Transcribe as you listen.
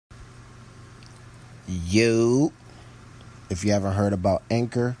You, if you haven't heard about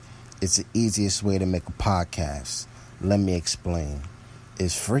Anchor, it's the easiest way to make a podcast. Let me explain.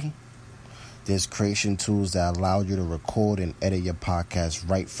 It's free. There's creation tools that allow you to record and edit your podcast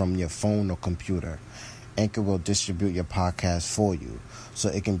right from your phone or computer. Anchor will distribute your podcast for you so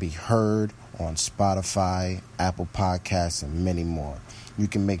it can be heard on Spotify, Apple Podcasts, and many more. You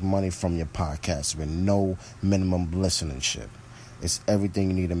can make money from your podcast with no minimum listenership. It's everything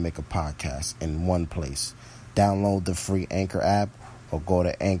you need to make a podcast in one place. Download the free Anchor app or go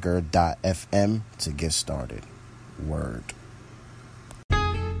to anchor.fm to get started. Word.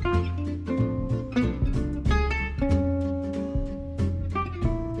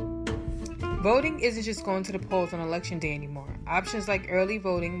 Voting isn't just going to the polls on election day anymore. Options like early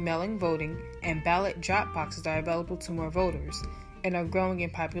voting, mail-in voting, and ballot drop boxes are available to more voters and are growing in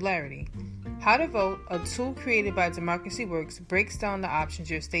popularity. How to Vote, a tool created by Democracy Works, breaks down the options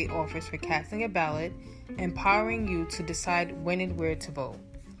your state offers for casting a ballot, empowering you to decide when and where to vote.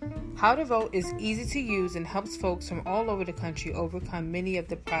 How to Vote is easy to use and helps folks from all over the country overcome many of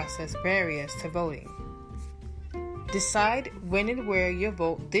the process barriers to voting. Decide when and where you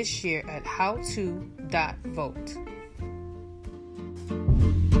vote this year at howto.vote.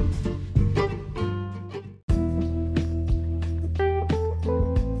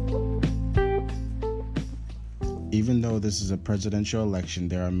 Even though this is a presidential election,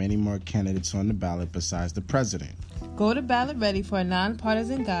 there are many more candidates on the ballot besides the president. Go to Ballot Ready for a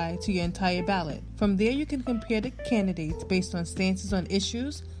nonpartisan guide to your entire ballot. From there, you can compare the candidates based on stances on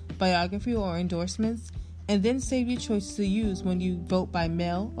issues, biography, or endorsements, and then save your choices to use when you vote by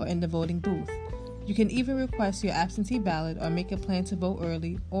mail or in the voting booth. You can even request your absentee ballot or make a plan to vote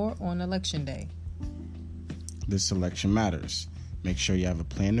early or on election day. This election matters. Make sure you have a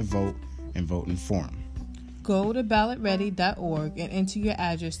plan to vote and vote informed. Go to ballotready.org and enter your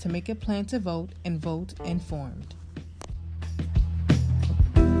address to make a plan to vote and vote informed.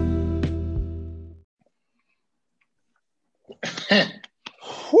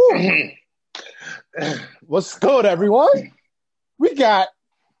 What's good, everyone? We got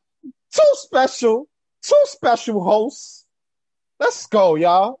two special hosts. Let's go,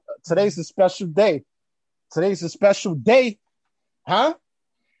 y'all. Today's a special day. Huh?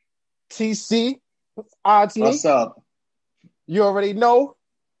 TC, Audley. What's up? You already know.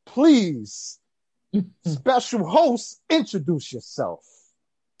 Please, special host, introduce yourself.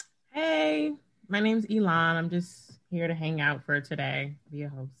 Hey, my name's Elon. I'm just here to hang out for today. Be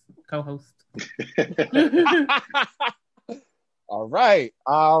a co-host. All right.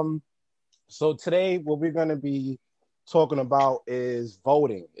 So today what we're gonna be talking about is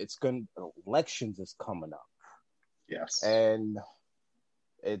voting. Elections is coming up. Yes. And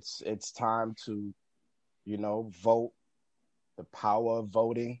it's time to, vote, the power of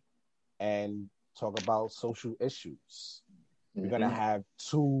voting, and talk about social issues. We're gonna have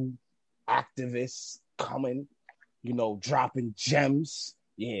two activists coming, dropping gems.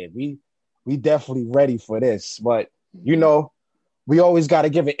 Yeah, we definitely ready for this, but we always got to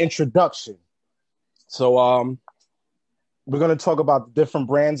give an introduction. So we're gonna talk about the different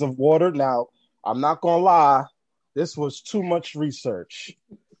brands of water. Now, I'm not gonna lie, this was too much research.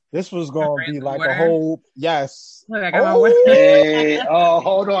 This was gonna be like a whole yes. Look, I got my water. Hey,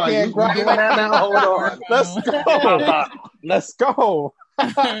 hold on. Yeah, You doing that now? Hold on. Let's go.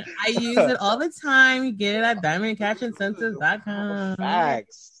 I use it all the time. You get it at diamondcatchingsenses.com.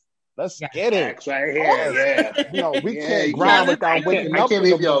 Facts. Let's get it. Facts right here. Yeah. We can't grind without waking up. I can't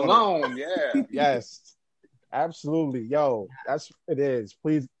leave you alone. Yeah. Yes. Absolutely. Yo, that's what it is.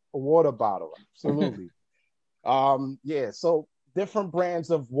 Please, a water bottle. Absolutely. So different brands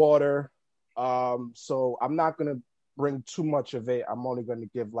of water. So I'm not gonna bring too much of it. I'm only gonna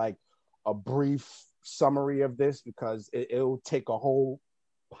give like a brief summary of this because it'll take a whole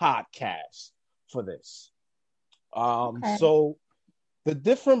podcast for this. Okay. So the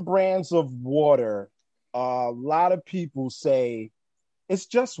different brands of water, a lot of people say it's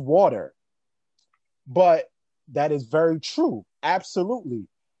just water, but that is very true. Absolutely.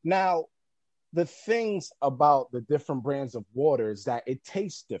 Now, the things about the different brands of water is that it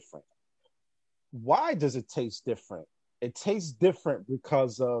tastes different. Why does it taste different? It tastes different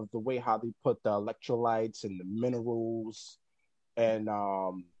because of the way how they put the electrolytes and the minerals and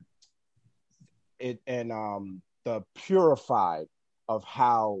the purified of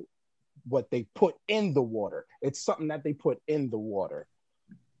what they put in the water. It's something that they put in the water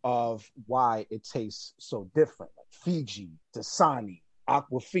of why it tastes so different. Like Fiji, Dasani,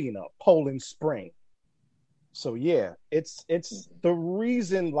 Aquafina, Poland Spring. So yeah, it's the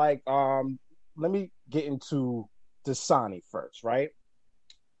reason. Like let me get into Dasani first, right?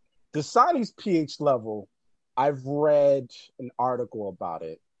 Dasani's pH level, I've read an article about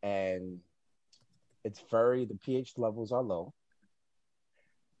it, and the pH levels are low,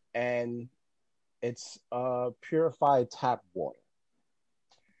 and it's purified tap water.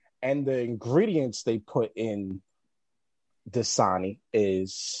 And the ingredients they put in Dasani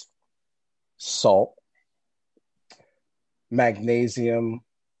is salt, magnesium,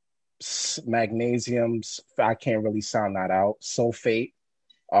 I can't really sound that out, sulfate,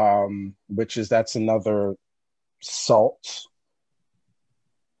 that's another salt.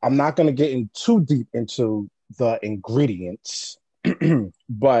 I'm not going to get in too deep into the ingredients,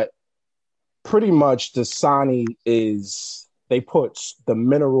 but pretty much Dasani they put the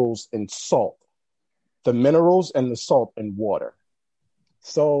minerals and salt, the minerals and the salt in water.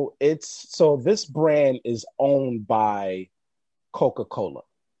 So this brand is owned by Coca-Cola.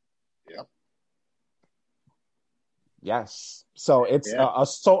 Yep. Yes. So it's a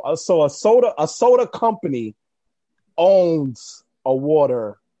soda company owns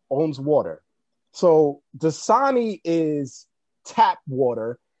water. So Dasani is tap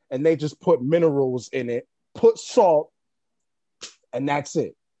water, and they just put minerals in it, put salt, and that's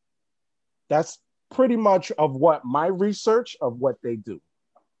it. That's pretty much of what my research of what they do.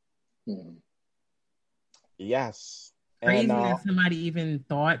 Yes. Crazy that somebody even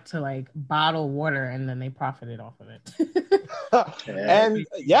thought to like bottle water and then they profited off of it. And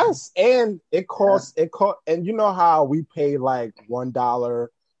yes, and it costs, and you know how we pay like $1,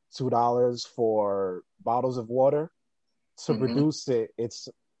 $2 for bottles of water to produce it, it's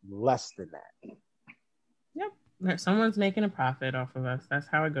less than that. Yep. Someone's making a profit off of us. That's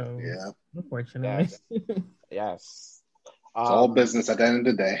how it goes. Yeah. Unfortunately. Yes. It's all business at the end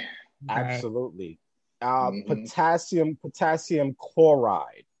of the day. Absolutely. Potassium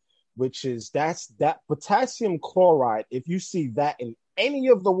chloride, which is that potassium chloride. If you see that in any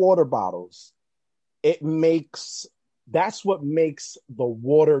of the water bottles, that's what makes the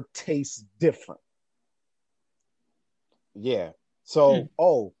water taste different. Yeah. So,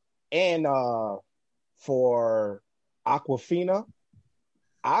 and for Aquafina,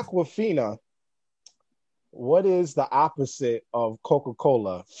 what is the opposite of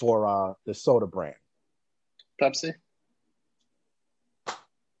Coca-Cola for the soda brand? Pepsi.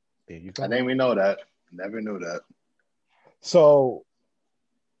 There you go. I think we know that. Never knew that. So,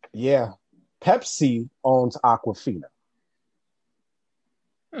 yeah, Pepsi owns Aquafina.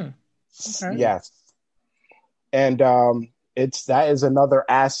 Okay. Yes. And that is another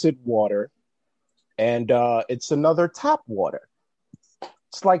acid water, and it's another tap water.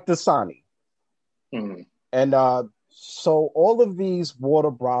 It's like Dasani. And so all of these water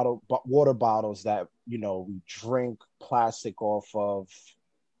bottles that we drink plastic off of,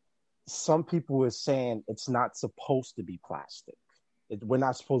 some people are saying it's not supposed to be plastic. We're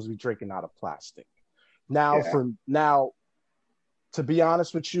not supposed to be drinking out of plastic. Now, to be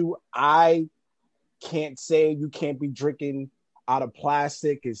honest with you, I can't say you can't be drinking out of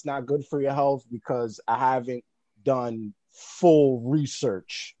plastic. It's not good for your health because I haven't done full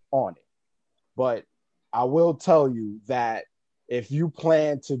research on it. But I will tell you that if you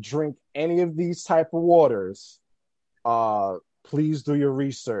plan to drink any of these type of waters, please do your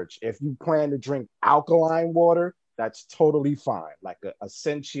research. If you plan to drink alkaline water, that's totally fine. Like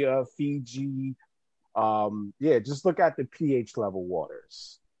Essentia, Fiji. Just look at the pH level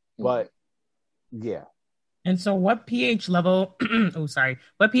waters. But yeah. And so what pH level,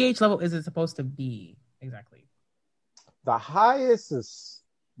 what pH level is it supposed to be exactly? The highest is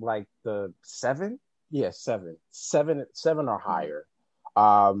like the 7. Yeah, 7 or higher.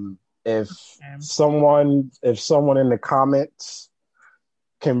 If someone in the comments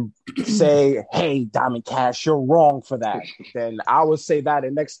can say, "Hey, Diamond Cash, you're wrong for that," then I would say that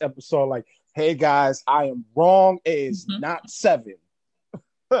in next episode, like, "Hey guys, I am wrong. It is not 7."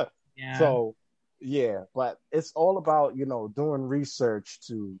 So yeah, but it's all about doing research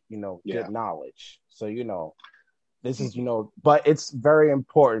to get knowledge. So this is but it's very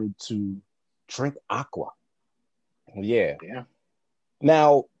important to drink aqua. Yeah.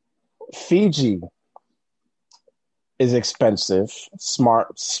 Now, Fiji is expensive.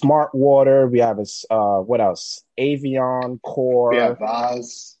 Smart water. We have what else? Avion, Core. We have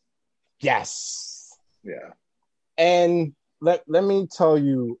Vaz. Yes. Yeah. And let me tell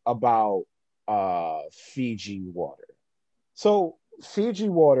you about Fiji water. So Fiji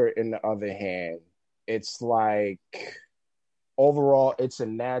water, in the other hand, it's like overall, it's a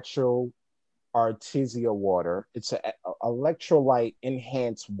natural artesia water. It's an electrolyte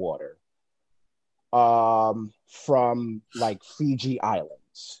enhanced water from like Fiji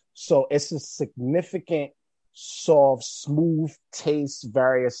Islands. So it's a significant soft, smooth taste,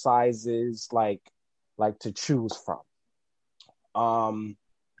 various sizes, like to choose from.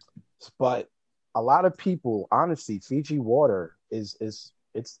 But a lot of people, honestly, Fiji water is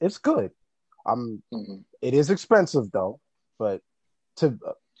it's good. It is expensive though, but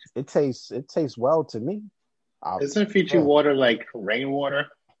it tastes well to me. Isn't Fiji water like rainwater,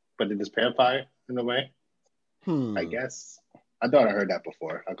 but it is purified in a way? I guess. I thought I heard that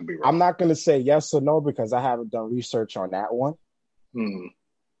before. I could be wrong. I'm not gonna say yes or no because I haven't done research on that one.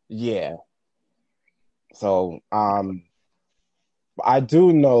 Yeah. So I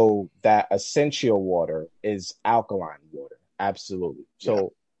do know that essential water is alkaline water. Absolutely.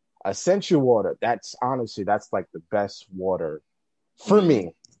 So essential water, that's like the best water for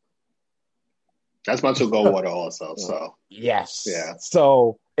me. That's much of gold water also. So yes. Yeah.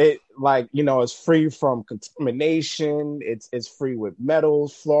 So it it's free from contamination. It's free with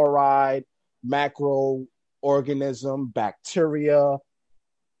metals, fluoride, macroorganism, bacteria,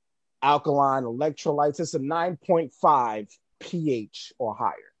 alkaline electrolytes. It's a 9.5 pH or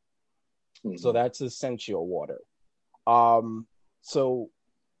higher. So that's essential water. So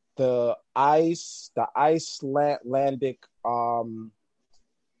the Icelandic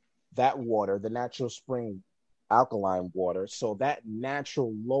that water, the natural spring alkaline water, so that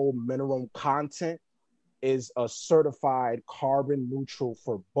natural low mineral content is a certified carbon neutral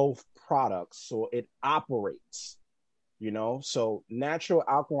for both products. So it operates, so natural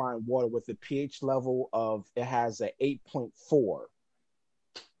alkaline water with a pH level of, it has a 8.4.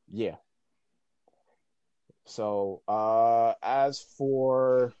 Yeah. So as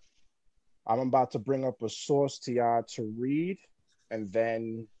for, I'm about to bring up a source to y'all to read, and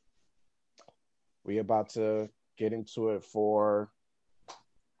then we're about to get into it for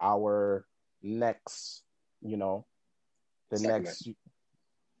our next, segment.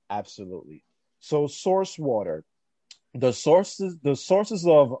 Absolutely. So source water. The sources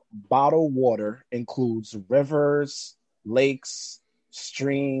of bottled water includes rivers, lakes,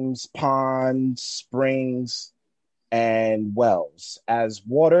 streams, ponds, springs, and wells. As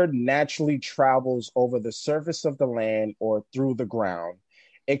water naturally travels over the surface of the land or through the ground,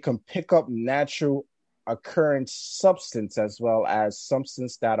 it can pick up natural occurrence substance as well as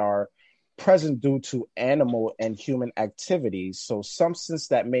substance that are present due to animal and human activities. So substance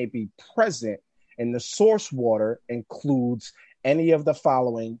that may be present in the source water includes any of the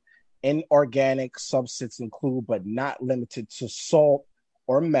following. Inorganic substances include, but not limited to, salt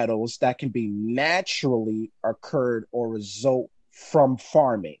or metals that can be naturally occurred or result from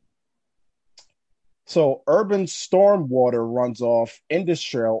farming. So urban stormwater runs off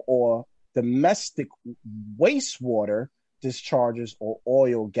industrial or domestic wastewater discharges or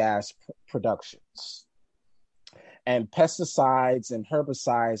oil gas productions. And pesticides and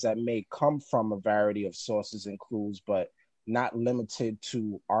herbicides that may come from a variety of sources includes, but not limited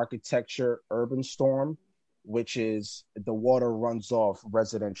to, architecture, urban storm, which is the water runs off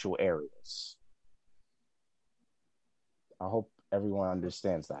residential areas. I hope everyone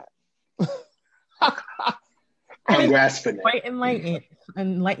understands that. I'm grasping it. Quite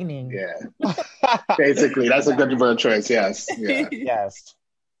enlightening. Yeah. Basically, that's a good word choice. Yes. Yeah. Yes.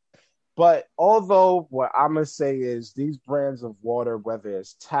 But although what I'm going to say is these brands of water, whether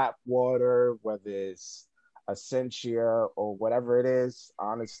it's tap water, whether it's Essentia or whatever it is,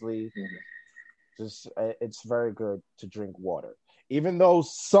 honestly, just it's very good to drink water. Even though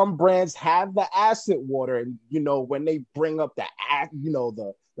some brands have the acid water, and when they bring up the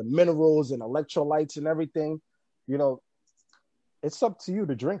minerals and electrolytes and everything, it's up to you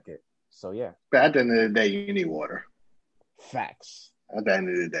to drink it. So yeah. But at the end of the day, you need water. Facts. At the end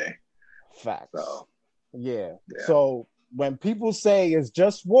of the day. Facts. So yeah. So when people say it's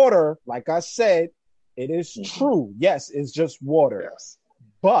just water, like I said, it is true. Yes, it's just water. Yes.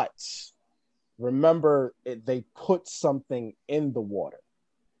 But remember, they put something in the water.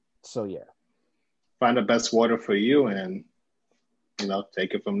 So yeah. Find the best water for you and,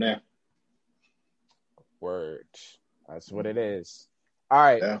 take it from there. Word. That's what it is. All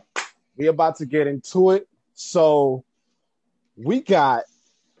right. Yeah. We about to get into it. So we got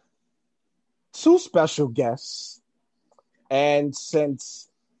two special guests. And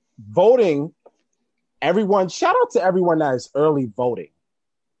since voting, shout out to everyone that is early voting.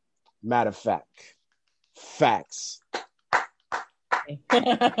 Matter of fact, facts.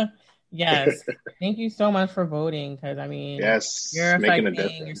 Yes. Thank you so much for voting. Because yes, you're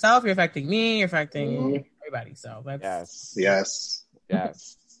affecting yourself, you're affecting me, you're affecting everybody. So that's yes.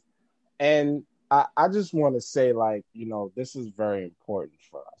 And I just want to say, this is very important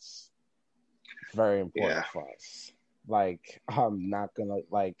for us. Very important for us. I'm not gonna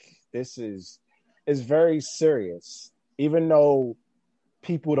it's is very serious. Even though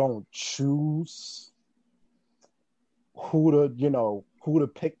people don't choose who to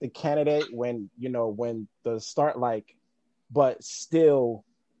pick the candidate when the start, like, but still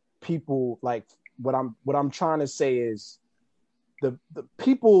people, like, what I'm trying to say is the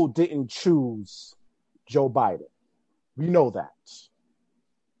people didn't choose Joe Biden. We know that.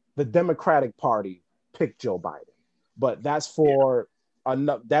 The Democratic Party picked Joe Biden. But that's for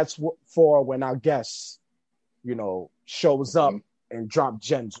when our guest, shows up and drop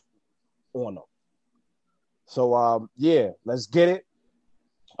gems on them. So let's get it.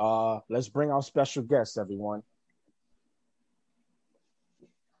 Let's bring our special guest, everyone.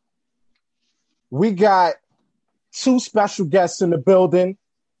 We got two special guests in the building.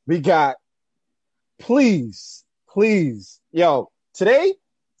 We got, please, today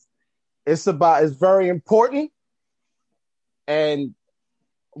it's very important. And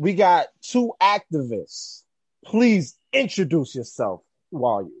we got two activists. Please introduce yourself. Who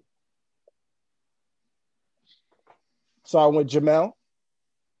are you? Starting with Jamell.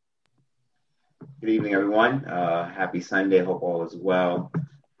 Good evening, everyone. Happy Sunday. Hope all is well.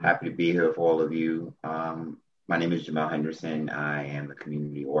 Happy to be here for all of you. My name is Jamell Henderson. I am a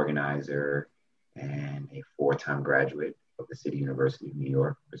community organizer and a 4-time graduate of the City University of New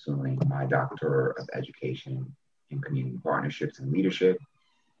York, pursuing my Doctor of Education in Community Partnerships and Leadership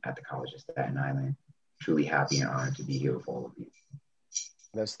at the College of Staten Island. Truly happy and honored to be here with all of you.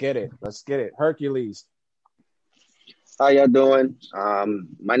 Let's get it. Hercules. How y'all doing?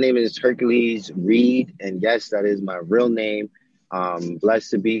 My name is Hercules Reed, and yes, that is my real name.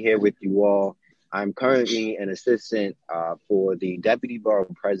 Blessed to be here with you all. I'm currently an assistant for the Deputy Borough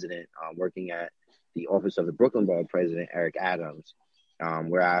President, working at the Office of the Brooklyn Borough President, Eric Adams,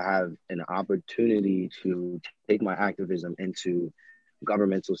 where I have an opportunity to take my activism into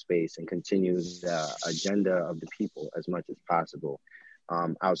governmental space and continue the agenda of the people as much as possible.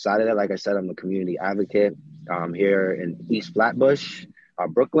 Outside of that, like I said, I'm a community advocate here in East Flatbush,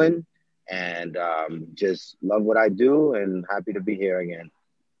 Brooklyn, and just love what I do and happy to be here again.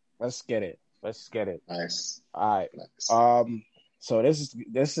 Let's get it. Nice. All right. Nice. So this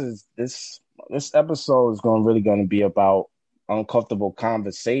episode is really going to be about uncomfortable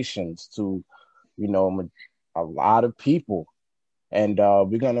conversations to, a lot of people. And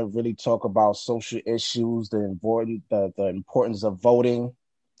we're going to really talk about social issues, the importance of voting.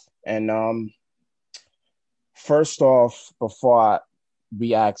 And first off, before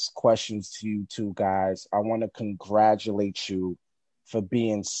we ask questions to you two guys, I want to congratulate you for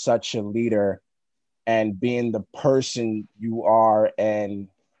being such a leader and being the person you are, and,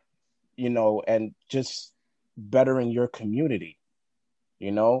 and just bettering your community,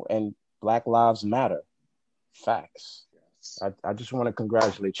 and Black Lives Matter. Facts. I just want to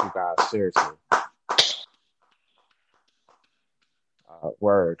congratulate you guys, seriously.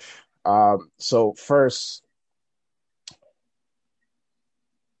 Word. So first,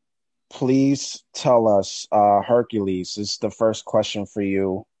 please tell us, Hercules, this is the first question for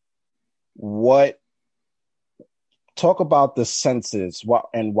you. Talk about the census,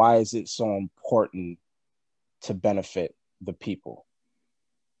 and why is it so important to benefit the people?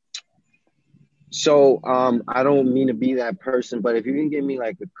 So I don't mean to be that person, but if you can give me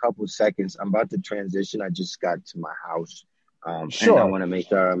like a couple seconds, I'm about to transition. I just got to my house. Sure. And I want to make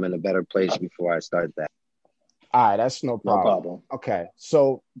sure I'm in a better place before I start that. All right, that's no problem. Okay,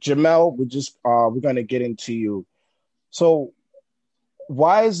 so Jamell, we're going to get into you. So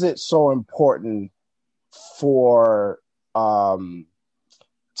why is it so important for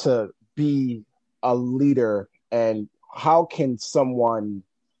to be a leader, and how can someone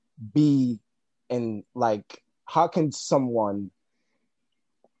be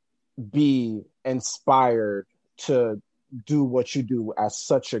inspired to do what you do as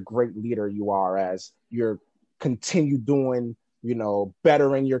such a great leader you are, as you're continue doing,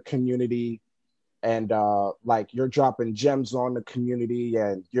 bettering your community, and you're dropping gems on the community,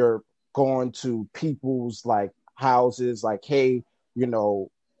 and you're going to people's houses, hey,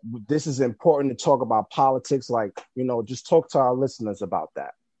 this is important to talk about politics, just talk to our listeners about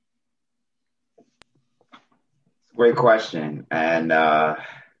that. Great question. And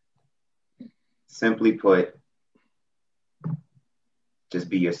simply put, just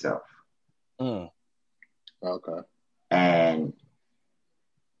be yourself. Okay. And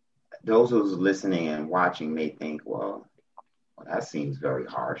those who's listening and watching may think, well, that seems very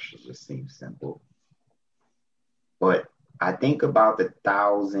harsh. It just seems simple. But I think about the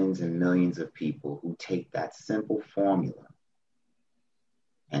thousands and millions of people who take that simple formula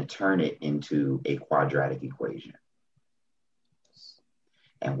and turn it into a quadratic equation.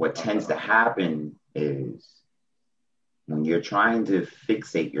 And what tends to happen is when you're trying to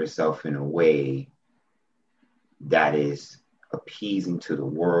fixate yourself in a way that is appeasing to the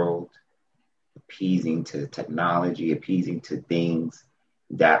world, appeasing to technology, appeasing to things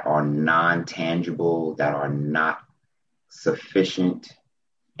that are non-tangible, that are not sufficient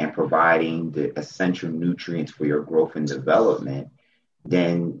and providing the essential nutrients for your growth and development,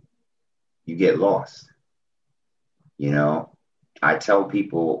 then you get lost. You know, I tell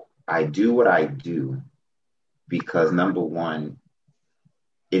people I do what I do because, number one,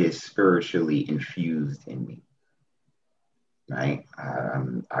 it is spiritually infused in me, right?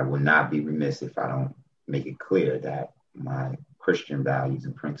 I will not be remiss if I don't make it clear that my Christian values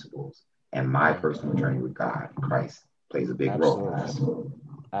and principles and my personal journey with God and Christ plays a big role.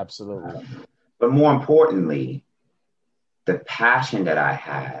 Absolutely. But more importantly, the passion that I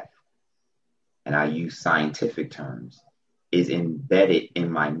have, and I use scientific terms, is embedded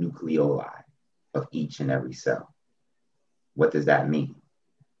in my nucleoli of each and every cell. What does that mean?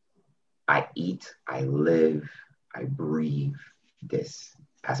 I eat, I live, I breathe this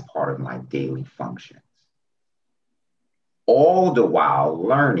as part of my daily functions. All the while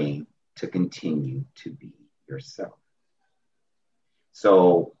learning to continue to be yourself.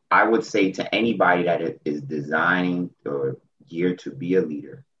 So I would say to anybody that is designing or geared to be a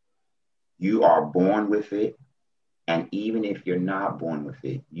leader, you are born with it. And even if you're not born with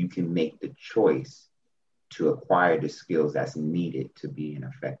it, you can make the choice to acquire the skills that's needed to be an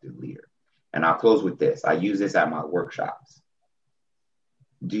effective leader. And I'll close with this. I use this at my workshops.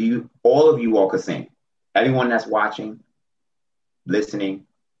 All of you all can sing. Everyone that's watching, listening,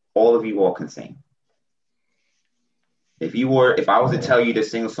 all of you all can sing. If I was to tell you to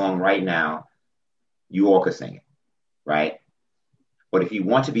sing a song right now, you all could sing it, right? But if you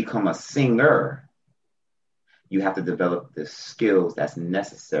want to become a singer, you have to develop the skills that's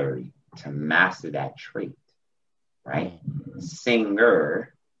necessary to master that trait, right?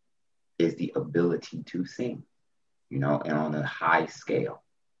 Singer is the ability to sing, and on a high scale,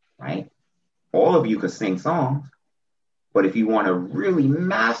 right? All of you could sing songs, but if you want to really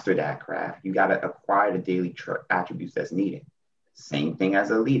master that craft, you got to acquire the daily attributes that's needed. Same thing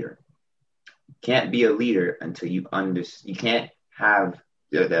as a leader. You can't be a leader until you can't have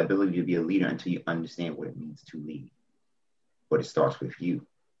the ability to be a leader until you understand what it means to lead. But it starts with you.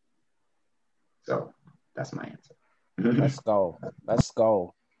 So that's my answer. Let's go.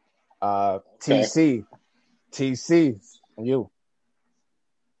 TC, you.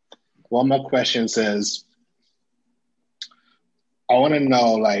 One more question says, I want to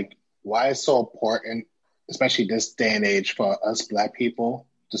know, why it's so important, especially this day and age, for us Black people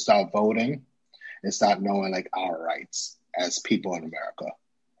to start voting and start knowing, our rights as people in America.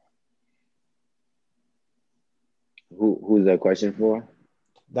 Who's that question for?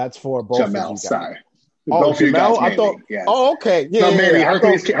 That's for both Jamell, of you guys. sorry. Oh, both of you Jamell? guys, I thought. Yes. Oh, okay. Yeah. No, maybe yeah.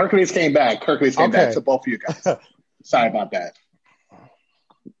 Hercules came back. Back to both of you guys. Sorry about that.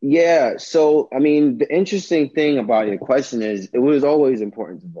 Yeah. So, the interesting thing about your question is it was always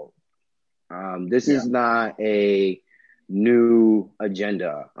important to vote. This is not a new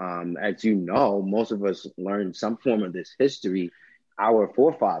agenda. As you know, most of us learned some form of this history. Our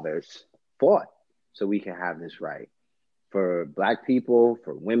forefathers fought so we can have this right for Black people,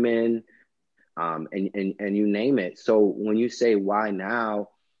 for women, and you name it. So when you say why now,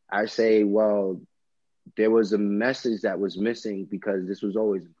 I say, well, there was a message that was missing because this was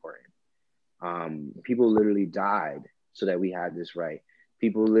always important. People literally died so that we had this right.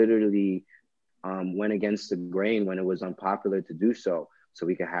 People literally went against the grain when it was unpopular to do so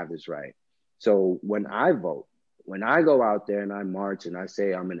we could have this right. So when I vote, when I go out there and I march and I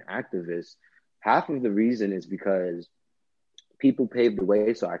say I'm an activist, half of the reason is because people paved the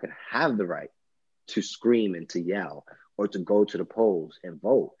way so I could have the right to scream and to yell or to go to the polls and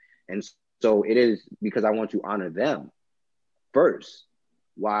vote. And so it is because I want to honor them first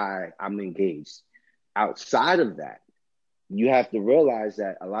why I'm engaged. Outside of that, you have to realize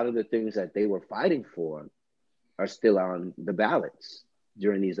that a lot of the things that they were fighting for are still on the ballots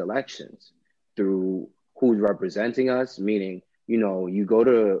during these elections through who's representing us, meaning, you go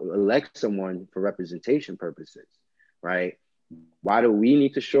to elect someone for representation purposes, right? Why do we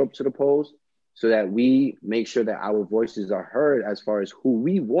need to show up to the polls? So that we make sure that our voices are heard as far as who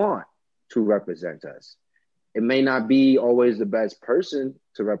we want to represent us. It may not be always the best person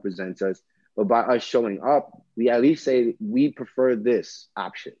to represent us, but by us showing up, we at least say we prefer this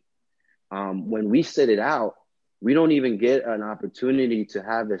option. When we sit it out, we don't even get an opportunity to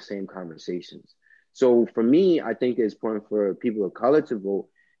have the same conversations. So for me, I think it's important for people of color to vote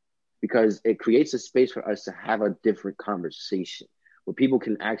because it creates a space for us to have a different conversation where people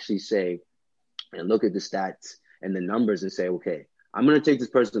can actually say, and look at the stats and the numbers and say, okay, I'm going to take this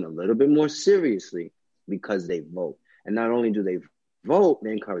person a little bit more seriously because they vote. And not only do they vote,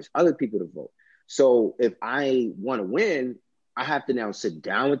 they encourage other people to vote. So if I want to win, I have to now sit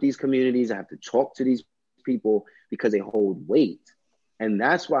down with these communities. I have to talk to these people because they hold weight. And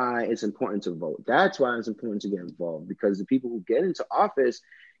that's why it's important to vote. That's why it's important to get involved, because the people who get into office,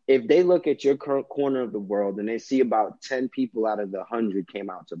 if they look at your current corner of the world and they see about 10 people out of the 100 came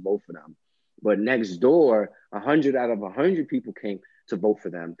out to vote for them, but next door, 100 out of 100 people came to vote for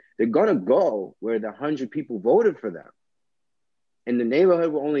them, they're going to go where the 100 people voted for them. In the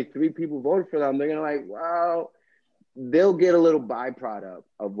neighborhood where only 3 people voted for them, they're going to like, well, they'll get a little byproduct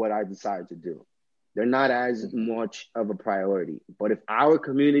of what I decide to do. They're not as much of a priority. But if our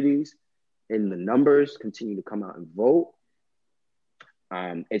communities in the numbers continue to come out and vote,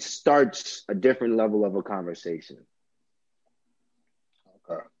 it starts a different level of a conversation.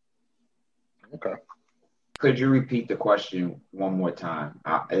 Okay. Could you repeat the question one more time?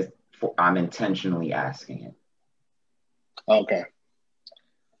 I'm intentionally asking it. Okay.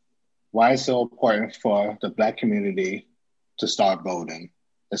 Why is it so important for the Black community to start voting,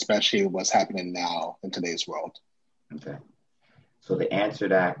 especially what's happening now in today's world? Okay. So to answer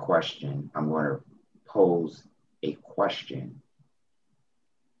that question, I'm going to pose a question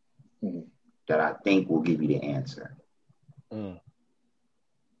that I think will give you the answer.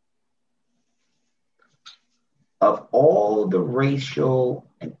 Of all the racial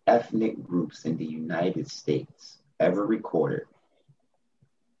and ethnic groups in the United States ever recorded,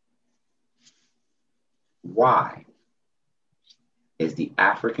 why is the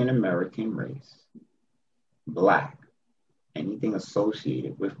African American race, Black, anything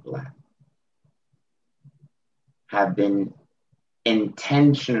associated with Black, have been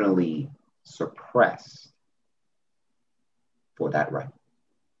intentionally suppressed for that right?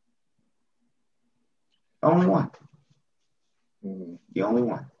 The only one. The only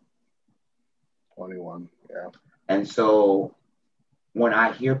one. 21, yeah. And so when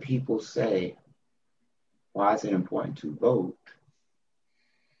I hear people say, why is it important to vote?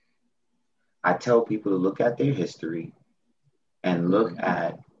 I tell people to look at their history and look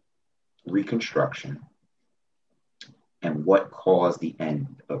at Reconstruction and what caused the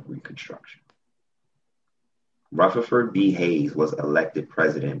end of Reconstruction. Rutherford B. Hayes was elected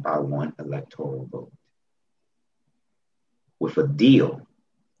president by one electoral vote, with a deal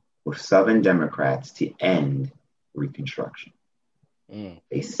with Southern Democrats to end Reconstruction.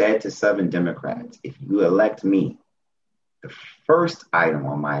 They said to Southern Democrats, if you elect me, the first item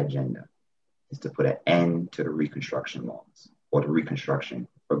on my agenda is to put an end to the Reconstruction laws or the Reconstruction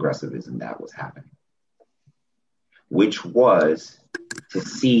progressivism that was happening, which was to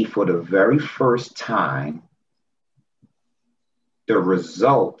see for the very first time the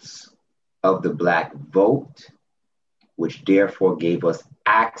results of the Black vote, which therefore gave us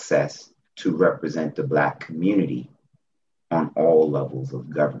access to represent the Black community on all levels of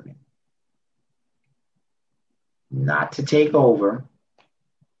government. Not to take over,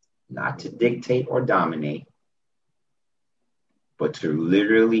 not to dictate or dominate, but to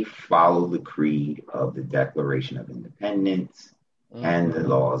literally follow the creed of the Declaration of Independence and the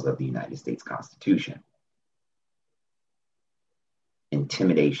laws of the United States Constitution.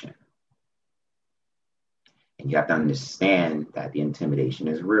 Intimidation. And you have to understand that the intimidation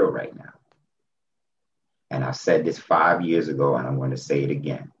is real right now. And I said this 5 years ago, and I'm going to say it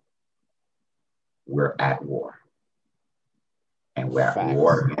again. We're at war. And we're at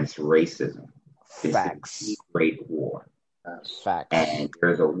war against racism. It's a great war. Facts. And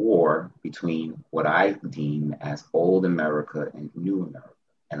there's a war between what I deem as old America and new America.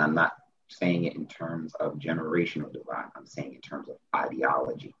 And I'm not saying it in terms of generational divide. I'm saying in terms of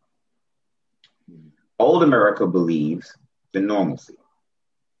ideology. Old America believes the normalcy.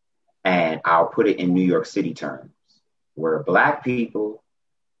 And I'll put it in New York City terms, where Black people,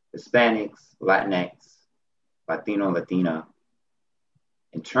 Hispanics, Latinx, Latino, Latina,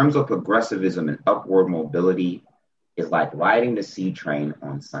 in terms of progressivism and upward mobility, is like riding the C train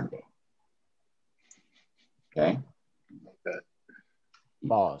on Sunday. Okay?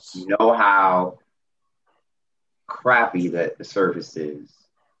 Boss. You know how crappy that the service is.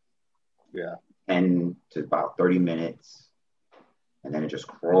 Yeah. 10 to about 30 minutes. And then it just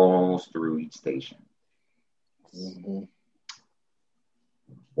crawls through each station.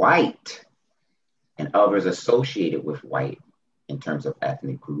 White and others associated with white in terms of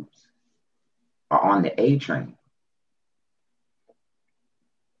ethnic groups are on the A train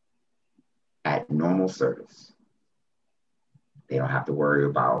at normal service. They don't have to worry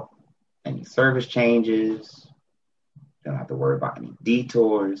about any service changes. They don't have to worry about any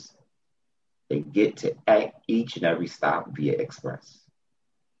detours. They get to each and every stop via express.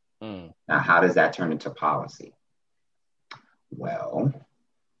 Mm. Now, how does that turn into policy? Well,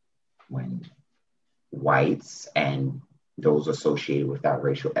 when whites and those associated with that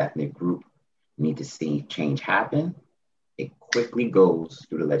racial ethnic group need to see change happen, it quickly goes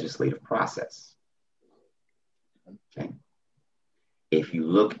through the legislative process. Okay. If you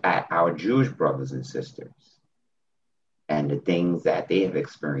look at our Jewish brothers and sisters and the things that they have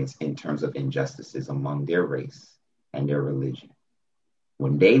experienced in terms of injustices among their race and their religion,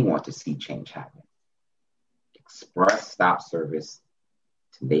 when they want to see change happen, express stop service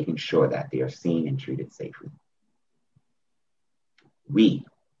to making sure that they are seen and treated safely. We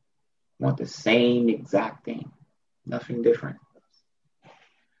want the same exact thing, nothing different.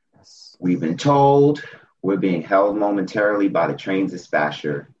 We've been told we're being held momentarily by the train's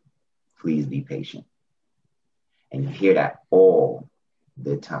dispatcher. Please be patient. And you hear that all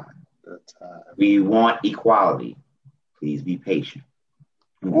the time. We want equality. Please be patient.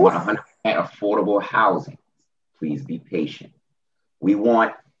 We want 100% affordable housing. Please be patient. We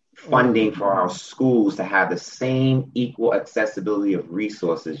want funding for our schools to have the same equal accessibility of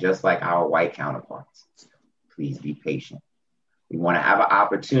resources, just like our white counterparts. Please be patient. We want to have an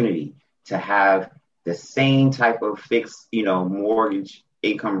opportunity to have the same type of fixed, mortgage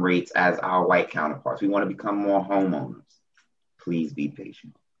income rates as our white counterparts. We want to become more homeowners. Please be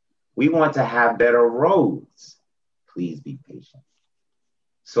patient. We want to have better roads. Please be patient.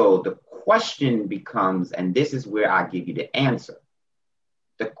 So the question becomes, and this is where I give you the answer.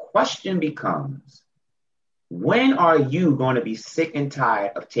 The question becomes, when are you going to be sick and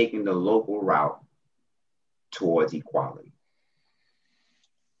tired of taking the local route towards equality?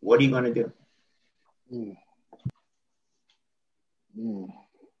 What are you going to do?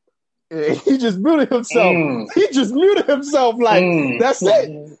 He just muted himself. He just muted himself like, that's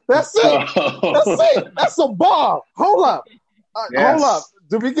it. That's it. That's it. That's a bar. Hold up. Hold up.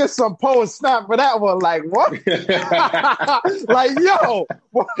 Do we get some poet snap for that one? Like, what? Like, yo.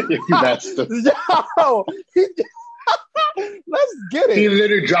 That's the... Yo. Let's get it. He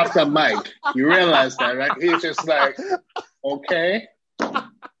literally dropped the mic. You realize that, right? He's just like, okay.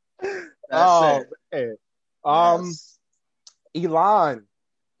 That's it. Man. Elon.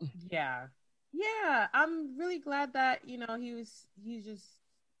 Yeah. I'm really glad that he's just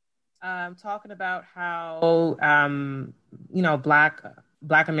talking about how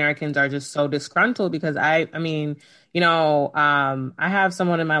Black Americans are just so disgruntled because I have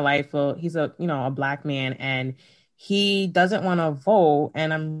someone in my life. Well, he's a Black man and he doesn't want to vote,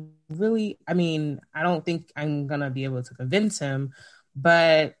 and I don't think I'm gonna be able to convince him.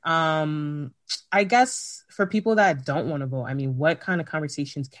 But I guess for people that don't want to vote, what kind of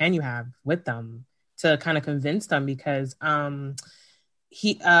conversations can you have with them to kind of convince them? Because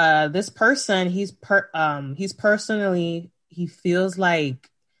this person, he feels like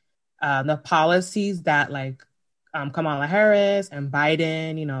the policies that like Kamala Harris and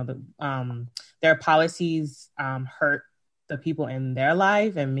Biden, their policies hurt the people in their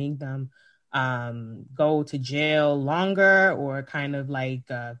life and make them go to jail longer or kind of like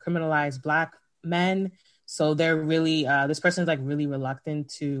criminalize Black men. So they're really, this person is like really reluctant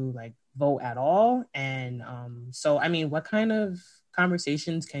to like vote at all. And so, what kind of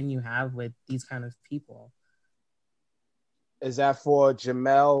conversations can you have with these kind of people? Is that for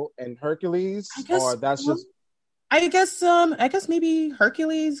Jamell and Hercules? Or that's just... I guess maybe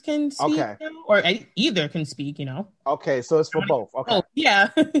Hercules can speak, okay. Or either can speak, Okay, so it's for both. Okay. Oh, yeah.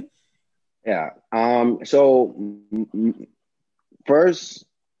 Yeah. So first,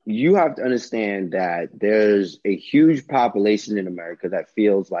 you have to understand that there's a huge population in America that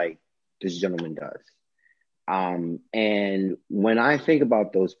feels like this gentleman does. And when I think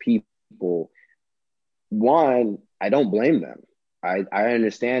about those people, one, I don't blame them. I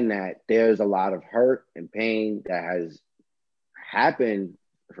understand that there's a lot of hurt and pain that has happened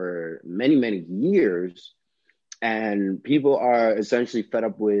for many, many years. And people are essentially fed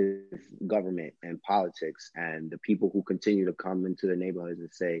up with government and politics and the people who continue to come into the neighborhoods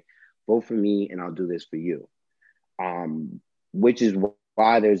and say, vote for me and I'll do this for you. Which is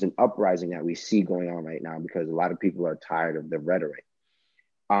why there's an uprising that we see going on right now, because a lot of people are tired of the rhetoric.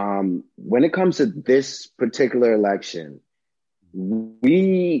 When it comes to this particular election,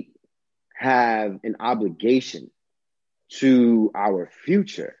 we have an obligation to our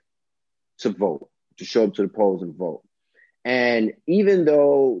future to vote, to show up to the polls and vote. And even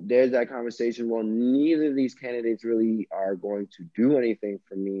though there's that conversation, well, neither of these candidates really are going to do anything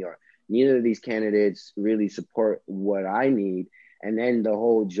for me, or neither of these candidates really support what I need. And then the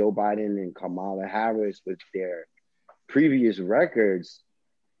whole Joe Biden and Kamala Harris with their previous records,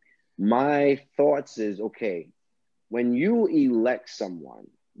 my thoughts is, okay, when you elect someone,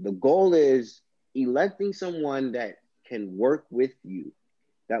 the goal is electing someone that can work with you,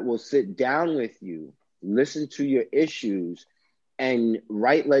 that will sit down with you, listen to your issues, and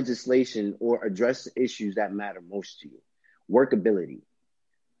write legislation or address the issues that matter most to you. Workability.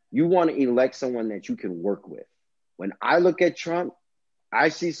 You want to elect someone that you can work with. When I look at Trump, I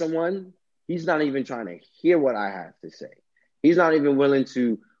see someone, he's not even trying to hear what I have to say. He's not even willing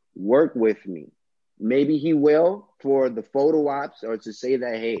to work with me. Maybe he will for the photo ops or to say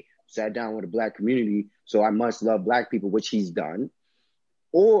that, hey, sat down with a black community, so I must love black people, which he's done.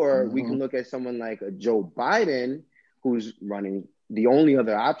 Or we can look at someone like a Joe Biden, who's running the only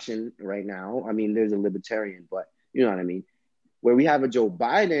other option right now. I mean, there's a libertarian, but you know what I mean? Where we have a Joe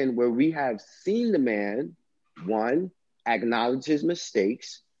Biden, where we have seen the man, one, acknowledge his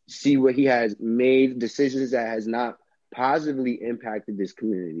mistakes, see where he has made decisions that has not positively impacted this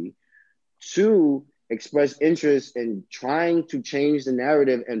community. Two, express interest in trying to change the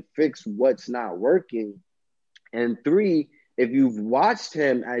narrative and fix what's not working. And three, if you've watched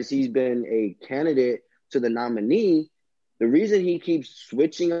him as he's been a candidate to the nominee, the reason he keeps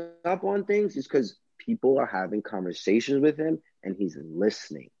switching up on things is because people are having conversations with him and he's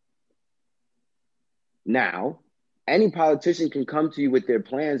listening. Now, any politician can come to you with their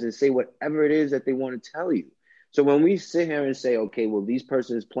plans and say whatever it is that they want to tell you. So when we sit here and say, okay, well, these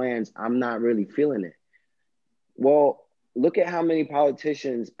person's plans, I'm not really feeling it. Well, look at how many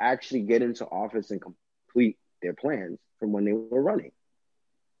politicians actually get into office and complete their plans from when they were running.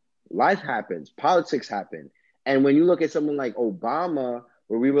 Life happens, politics happen. And when you look at someone like Obama,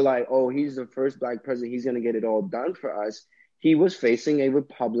 where we were like, oh, he's the first black president, he's going to get it all done for us. He was facing a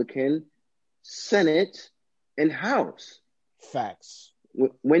Republican Senate and House. Facts.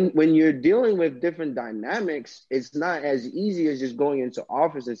 When you're dealing with different dynamics, it's not as easy as just going into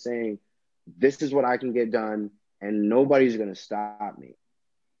office and saying, this is what I can get done and nobody's going to stop me.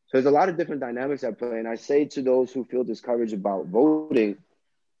 So there's a lot of different dynamics at play. And I say to those who feel discouraged about voting,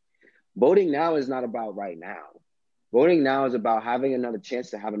 voting now is not about right now. Voting now is about having another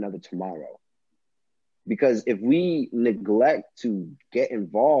chance to have another tomorrow. Because if we neglect to get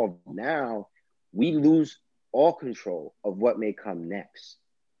involved now, we lose all control of what may come next.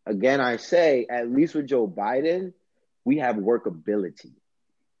 Again, I say, at least with Joe Biden, we have workability.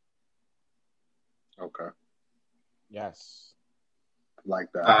 Okay. Yes.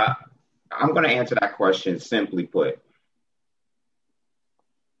 Like that. I'm going to answer that question simply put.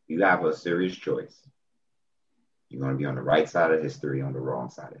 You have a serious choice. You're going to be on the right side of history, on the wrong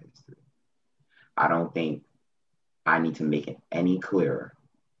side of history. I don't think I need to make it any clearer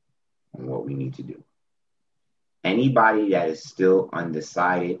on what we need to do. Anybody that is still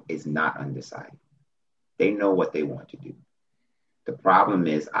undecided is not undecided. They know what they want to do. The problem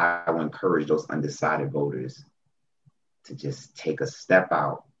is I will encourage those undecided voters to just take a step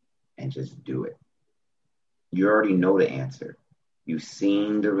out and just do it. You already know the answer. You've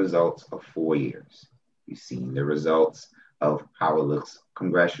seen the results of 4 years. You've seen the results of how it looks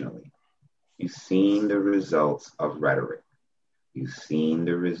congressionally. You've seen the results of rhetoric. You've seen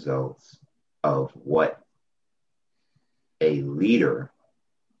the results of what a leader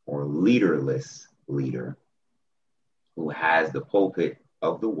or leaderless leader who has the pulpit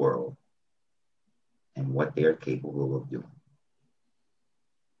of the world and what they're capable of doing.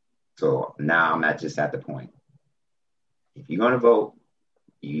 So now I'm not just at the point. If you're going to vote,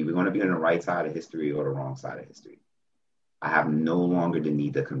 you're either going to be on the right side of history or the wrong side of history. I have no longer the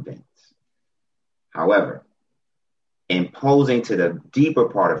need to convince. However, in posing to the deeper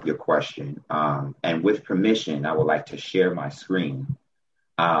part of your question, and with permission, I would like to share my screen.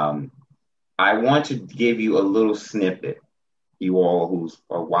 I want to give you a little snippet. You all who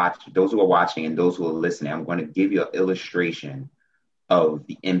are watching, those who are watching and those who are listening, I'm going to give you an illustration of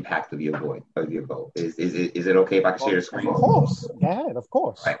the impact of your vote. Is it okay if I can share the screen? Of course. Go ahead, of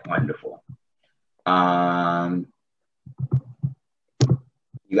course. All right, wonderful.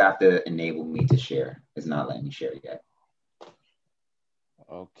 You have to enable me to share. It's not letting me share yet.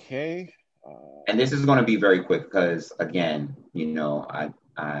 Okay. And this is going to be very quick because, again,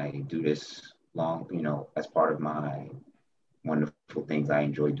 I do this long, as part of my wonderful things I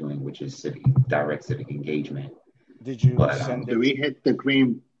enjoy doing, which is direct civic engagement. Did you send it? Do we hit the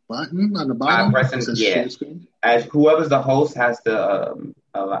green button on the bottom? Yeah. As whoever's the host has to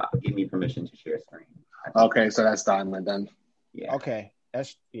give me permission to share screen. Okay, so that's done then. Yeah. Okay.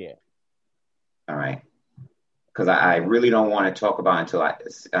 That's yeah. All right. Because I really don't want to talk about until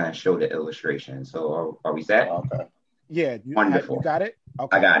I show the illustration. So are we set? Okay. Yeah. Wonderful. You got it?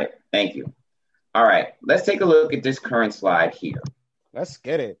 Okay. I got it. Thank you. All right. Let's take a look at this current slide here. Let's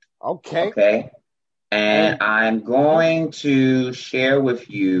get it. Okay. Okay. And I'm going to share with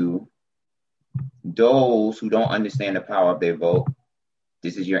you those who don't understand the power of their vote.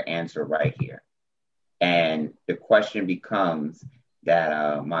 This is your answer right here. And the question becomes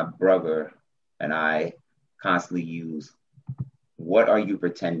that my brother and I constantly use, what are you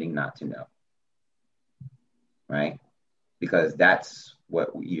pretending not to know? Right? Because that's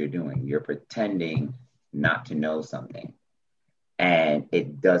what you're doing. You're pretending not to know something. And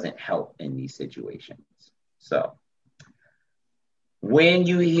it doesn't help in these situations. So when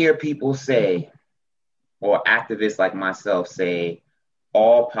you hear people say, or activists like myself say,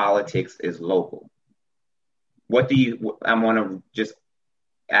 all politics is local, I want to just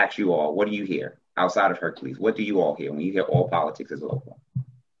ask you all, what do you hear outside of Hercules? What do you all hear when you hear all politics is local?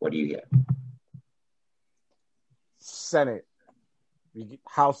 What do you hear? Senate,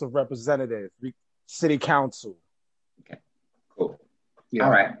 House of Representatives, City Council. Okay, cool. Yeah,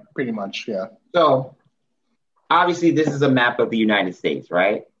 all right. Pretty much, yeah. So obviously this is a map of the United States,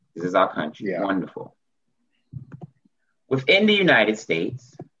 right? This is our country. Yeah. Wonderful. Within the United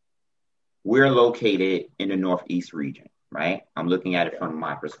States, we're located in the Northeast region, right? I'm looking at it from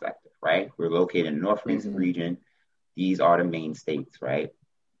my perspective, right? We're located in the Northeast region. These are the main states, right?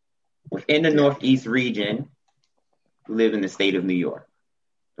 Within the Northeast region, we live in the state of New York,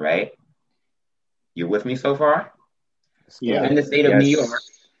 right? You with me so far? Yeah. In the state of New York,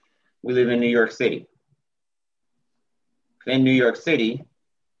 we live in New York City. In New York City,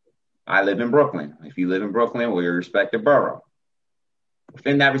 I live in Brooklyn. If you live in Brooklyn, we're your respective borough.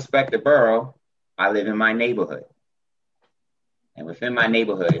 Within that respective borough, I live in my neighborhood. And within my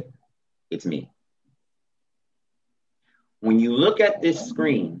neighborhood, it's me. When you look at this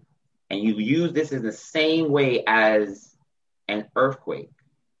screen and you use this in the same way as an earthquake,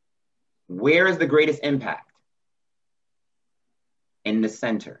 where is the greatest impact? In the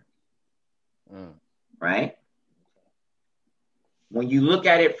center, right? When you look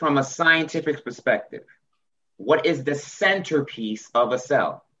at it from a scientific perspective, what is the centerpiece of a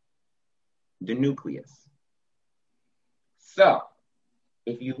cell? The nucleus. So,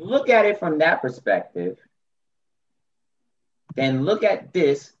 if you look at it from that perspective, then look at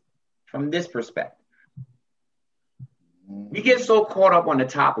this from this perspective. We get so caught up on the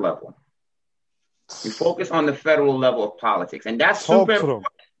top level. We focus on the federal level of politics, and that's super important,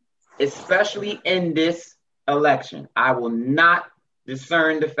 especially in this election. I will not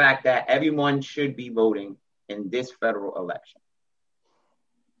discern the fact that everyone should be voting in this federal election.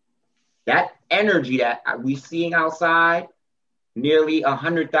 That energy that we're seeing outside, nearly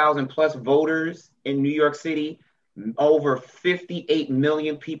 100,000 plus voters in New York City, over 58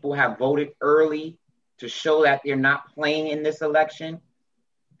 million people have voted early to show that they're not playing in this election.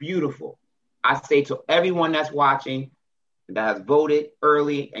 Beautiful. I say to everyone that's watching that has voted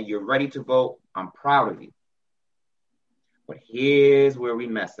early and you're ready to vote, I'm proud of you. But here's where we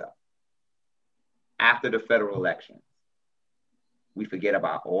mess up. After the federal election, we forget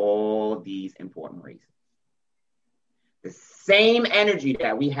about all these important races. The same energy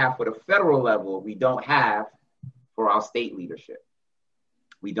that we have for the federal level, we don't have for our state leadership.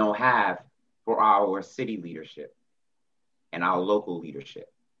 We don't have for our city leadership and our local leadership.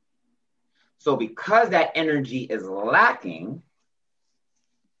 So because that energy is lacking,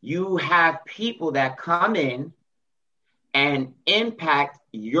 you have people that come in and impact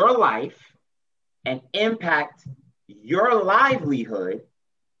your life and impact your livelihood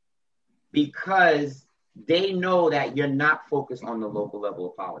because they know that you're not focused on the local level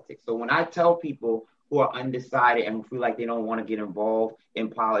of politics. So when I tell people who are undecided and who feel like they don't want to get involved in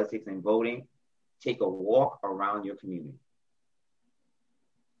politics and voting, take a walk around your community.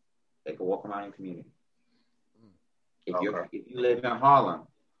 Take a walk around your community. If you live in Harlem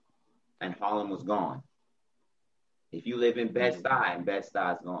and Harlem was gone, if you live in Bed-Stuy and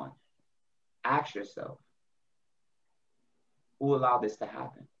Bed-Stuy's gone, ask yourself, who allowed this to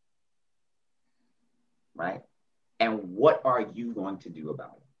happen? Right? And what are you going to do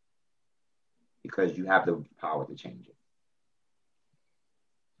about it? Because you have the power to change it.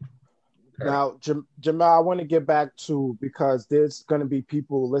 Now, Jamell, I want to get back to, because there's going to be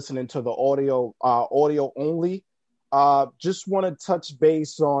people listening to the audio only. Just want to touch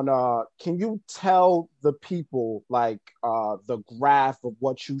base on, can you tell the people the graph of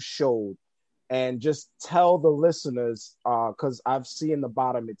what you showed, and just tell the listeners, because I've seen the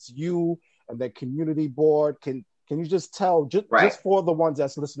bottom, it's you and the community board. Can you just tell, just for the ones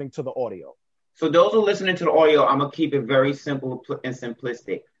that's listening to the audio? So those who are listening to the audio, I'm going to keep it very simple and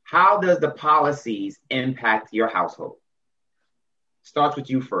simplistic. How does the policies impact your household? Starts with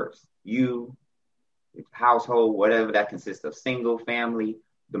you first. You, household, whatever that consists of, single, family.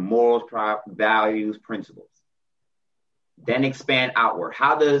 the morals, values, principles. Then expand outward.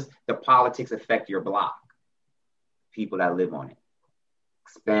 How does the politics affect your block? People that live on it.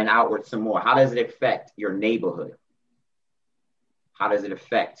 Expand outward some more. How does it affect your neighborhood? How does it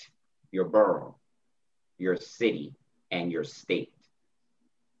affect your borough, your city, and your state?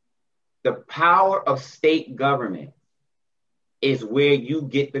 The power of state government is where you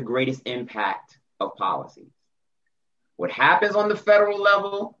get the greatest impact of policies. What happens on the federal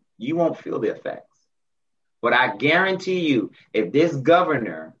level, you won't feel the effects. But I guarantee you, if this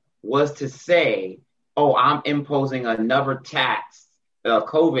governor was to say, oh, I'm imposing another tax, a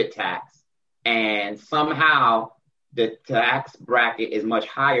COVID tax, and somehow the tax bracket is much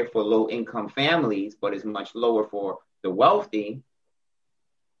higher for low-income families, but is much lower for the wealthy,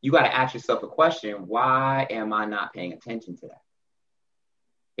 you got to ask yourself a question, why am I not paying attention to that?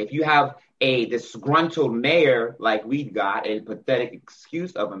 If you have a disgruntled mayor like we've got, a pathetic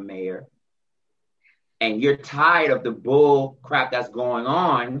excuse of a mayor, and you're tired of the bull crap that's going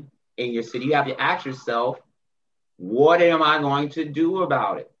on in your city, you have to ask yourself, what am I going to do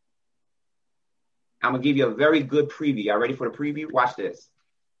about it? I'm going to give you a very good preview. Y'all ready for the preview? Watch this.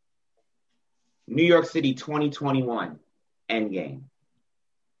 New York City 2021, Endgame.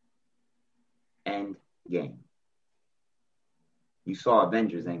 Endgame. You saw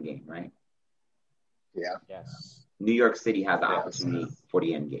Avengers Endgame, right? Yeah. Yes. New York City has the opportunity for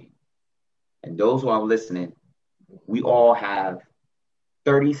the Endgame. And those who are listening, we all have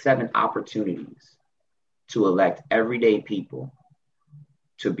 37 opportunities to elect everyday people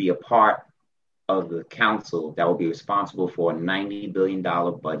to be a part of the council that will be responsible for a $90 billion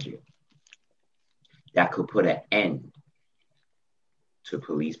budget that could put an end to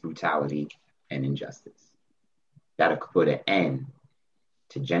police brutality and injustice. That could put an end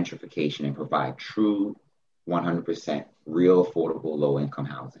to gentrification and provide true 100% real affordable low-income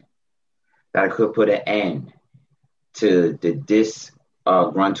housing. That could put an end to the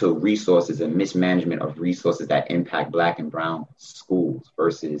disgruntled resources and mismanagement of resources that impact Black and brown schools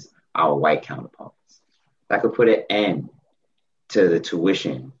versus our white counterparts. That could put an end to the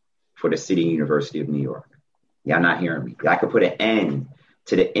tuition for the City University of New York. Y'all not hearing me. That could put an end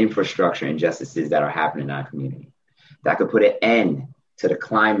to the infrastructure injustices that are happening in our community. That could put an end to the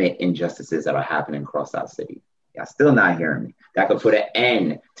climate injustices that are happening across our city. Y'all still not hearing me. That could put an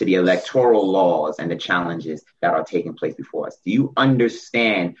end to the electoral laws and the challenges that are taking place before us. Do you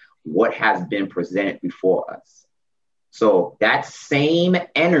understand what has been presented before us? So that same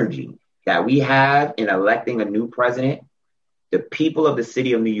energy that we have in electing a new president, the people of the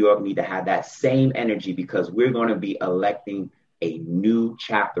city of New York need to have that same energy because we're going to be electing a new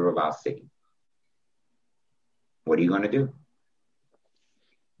chapter of our city. What are you going to do?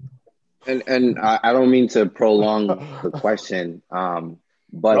 And I don't mean to prolong the question, but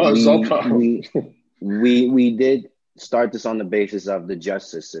we did start this on the basis of the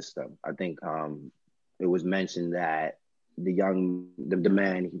justice system. I think it was mentioned that the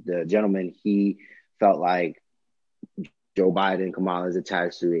gentleman, he felt like Joe Biden, Kamala is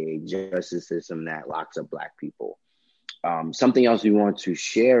attached to a justice system that locks up Black people. Something else we want to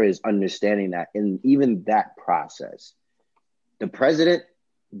share is understanding that in even that process, the president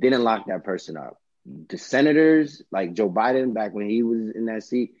didn't lock that person up. The senators, like Joe Biden, back when he was in that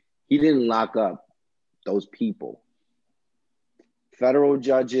seat, he didn't lock up those people. Federal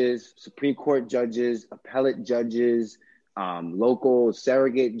judges, Supreme Court judges, appellate judges, local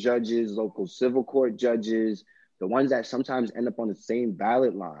surrogate judges, local civil court judges, the ones that sometimes end up on the same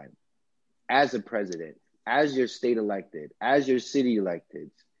ballot line as a president, as your state elected, as your city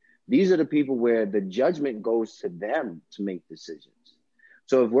elected. These are the people where the judgment goes to them to make decisions.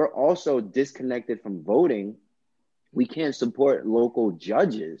 So if we're also disconnected from voting, we can't support local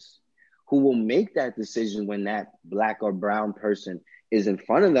judges who will make that decision when that Black or brown person is in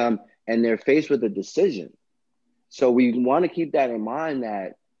front of them and they're faced with a decision. So we want to keep that in mind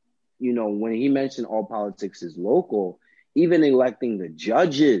that, you know, when he mentioned all politics is local, even electing the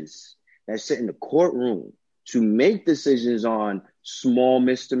judges that sit in the courtroom to make decisions on small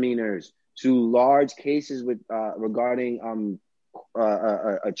misdemeanors to large cases with regarding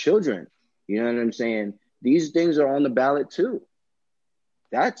children. You know what I'm saying? These things are on the ballot too.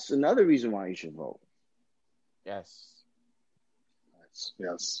 That's another reason why you should vote. Yes.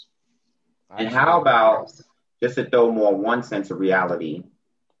 Yes. And how about, just to throw more one sense of reality,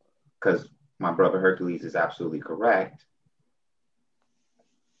 because my brother Hercules is absolutely correct.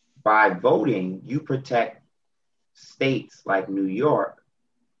 By voting, you protect states like New York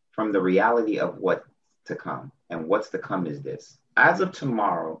from the reality of what's to come. And what's to come is this. As of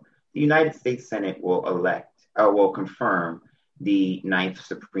tomorrow, the United States Senate will confirm the Ninth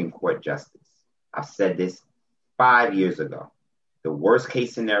Supreme Court Justice. I've said this 5 years ago. The worst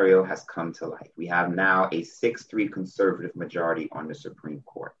case scenario has come to light. We have now a 6-3 conservative majority on the Supreme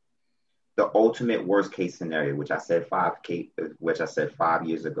Court. The ultimate worst case scenario, which I said 5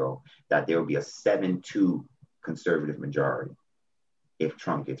 years ago, that there will be a 7-2 conservative majority if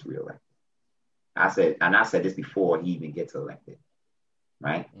Trump gets reelected. I said this before he even gets elected,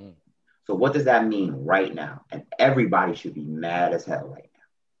 right? Mm. So what does that mean right now? And everybody should be mad as hell right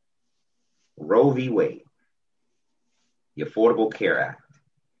now. Roe v. Wade, the Affordable Care Act,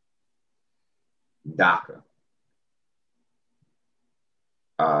 DACA,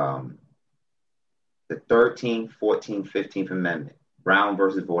 the 13th, 14th, 15th Amendment, Brown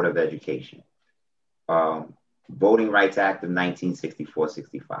versus Board of Education, Voting Rights Act of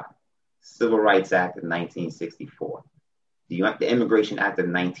 1964-65, Civil Rights Act of 1964, the Immigration Act of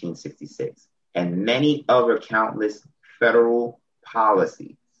 1966, and many other countless federal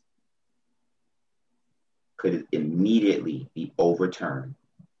policies could immediately be overturned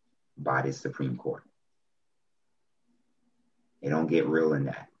by the Supreme Court. They don't get real in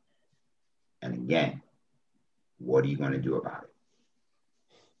that. And again, what are you going to do about it?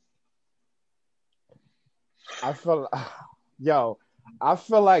 I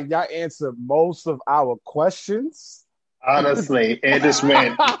feel like y'all answered most of our questions. Honestly, it just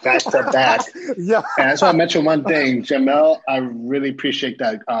went back to back. Yeah. And I just want to mention one thing, Jamell. I really appreciate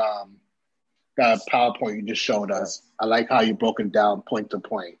that that PowerPoint you just showed us. I like how you broke it down point to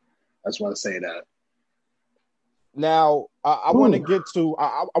point. I just want to say that. Now, I want to get to.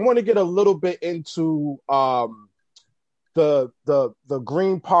 I want to get a little bit into the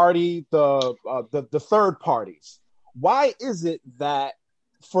Green Party, the third parties. Why is it that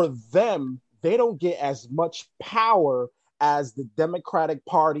for them they don't get as much power as the Democratic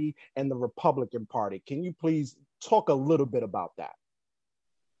Party and the Republican Party? Can you please talk a little bit about that?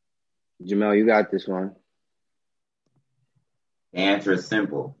 Jamell, you got this one. The answer is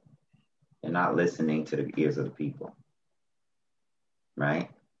simple. They're not listening to the ears of the people. Right?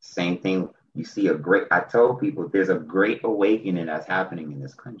 Same thing. You see I told people there's a great awakening that's happening in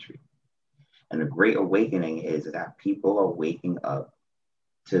this country. And the great awakening is that people are waking up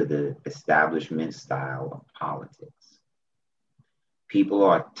to the establishment style of politics. People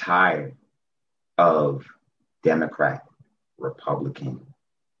are tired of Democrat, Republican,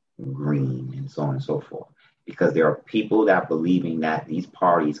 Green, and so on and so forth, because there are people that believing that these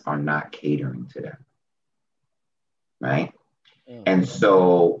parties are not catering to them, right? Mm-hmm. And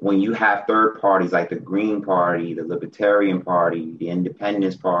so when you have third parties like the Green Party, the Libertarian Party, the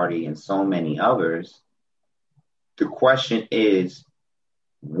Independence Party, and so many others, the question is,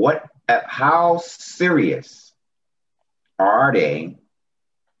 how serious are they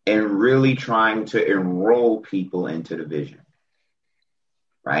in really trying to enroll people into the vision?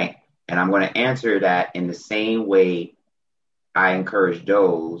 Right? And I'm going to answer that in the same way I encourage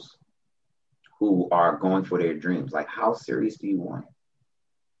those who are going for their dreams. Like, how serious do you want it?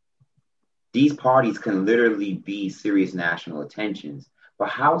 These parties can literally be serious national attentions, but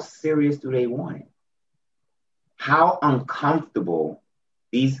how serious do they want it? How uncomfortable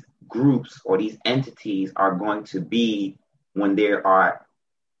these groups or these entities are going to be when they are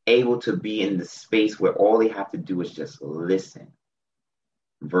able to be in the space where all they have to do is just listen.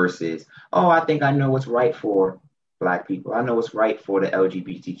 Versus, I think I know what's right for Black people. I know what's right for the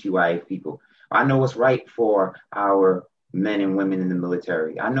LGBTQI people. I know what's right for our men and women in the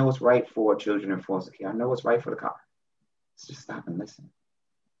military. I know what's right for children in foster care. I know what's right for the car. Let's just stop and listen.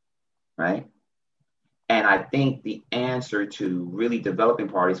 Right? And I think the answer to really developing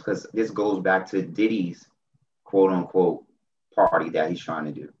parties, because this goes back to Diddy's quote unquote party that he's trying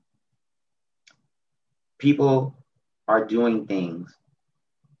to do. People are doing things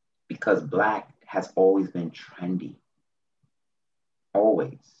because Black has always been trendy.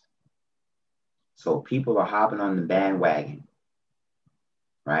 Always. So people are hopping on the bandwagon,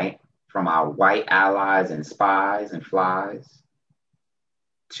 right? From our white allies and spies and flies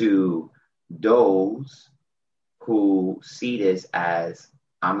to those who see this as,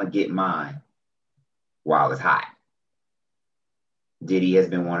 I'm going to get mine while it's hot. Diddy has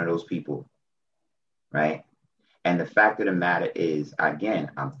been one of those people, right? And the fact of the matter is, again,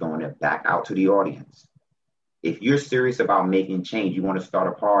 I'm throwing it back out to the audience. If you're serious about making change, you want to start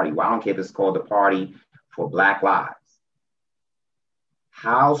a party. Well, I don't care if it's called the Party for Black Lives.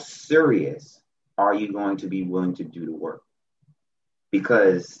 How serious are you going to be willing to do the work?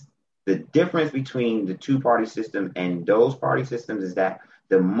 Because the difference between the two-party system and those party systems is that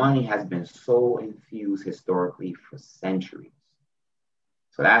the money has been so infused historically for centuries.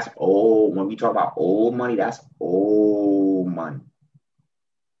 So that's old. When we talk about old money, that's old money.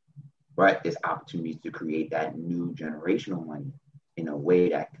 But there's opportunities to create that new generational money in a way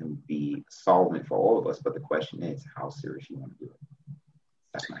that can be solvent for all of us. But the question is, how serious you want to do it?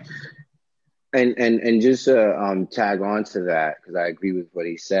 That's my answer. And just to tag on to that, because I agree with what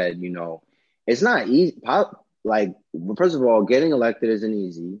he said, you know, it's not easy. Like, first of all, getting elected isn't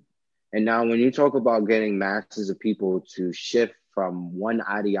easy. And now when you talk about getting masses of people to shift from one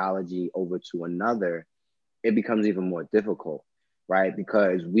ideology over to another, it becomes even more difficult, right?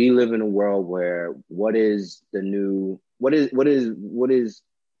 Because we live in a world where what is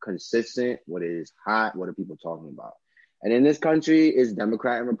consistent, what is hot, what are people talking about? And in this country, it's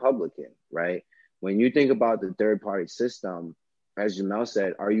Democrat and Republican, right? When you think about the third party system, as Jamell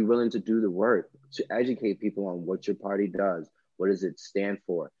said, are you willing to do the work to educate people on what your party does? What does it stand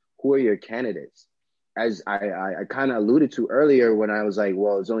for? Who are your candidates? As I kind of alluded to earlier when I was like,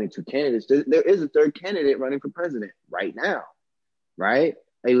 well, there's only two candidates. There is a third candidate running for president right now, right?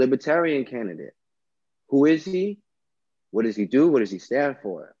 A libertarian candidate. Who is he? What does he do? What does he stand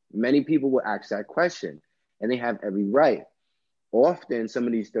for? Many people will ask that question, and they have every right. Often, some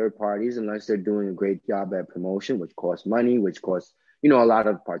of these third parties, unless they're doing a great job at promotion, which costs money, which costs, you know, a lot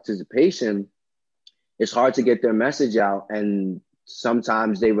of participation, it's hard to get their message out. And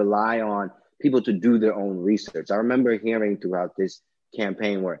sometimes they rely on people to do their own research. I remember hearing throughout this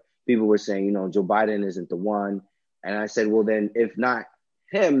campaign where people were saying, you know, Joe Biden isn't the one. And I said, well, then if not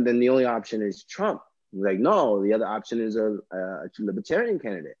him, then the only option is Trump. Like, no, the other option is a libertarian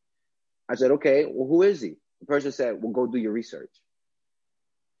candidate. I said, okay, well, who is he? The person said, well, go do your research.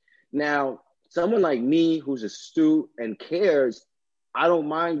 Now, someone like me who's astute and cares, I don't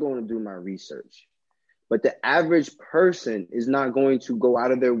mind going to do my research. But the average person is not going to go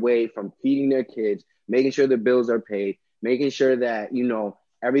out of their way from feeding their kids, making sure their bills are paid, making sure that, you know,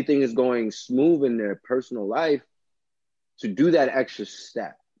 everything is going smooth in their personal life to do that extra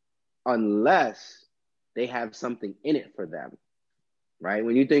step unless they have something in it for them, right?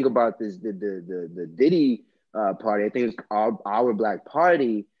 When you think about this, the Diddy party, I think it's our Black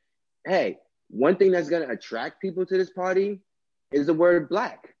Party. Hey, one thing that's going to attract people to this party is the word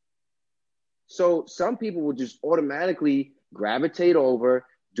Black. So some people will just automatically gravitate over,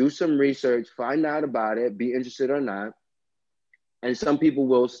 do some research, find out about it, be interested or not. And some people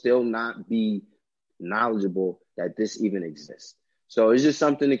will still not be knowledgeable that this even exists. So it's just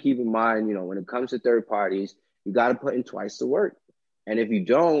something to keep in mind, you know, when it comes to third parties, you got to put in twice the work. And if you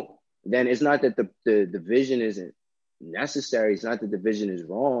don't, then it's not that the vision isn't necessary. It's not that the vision is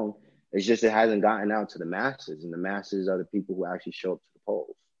wrong. It's just it hasn't gotten out to the masses, and the masses are the people who actually show up to the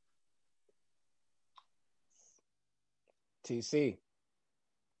polls. TC.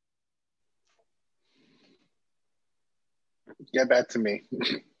 Get back to me.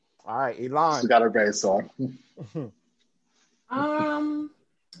 All right, Elon. She got her race on.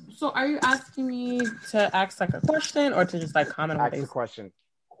 So are you asking me to ask like a question or to just like comment on Ask a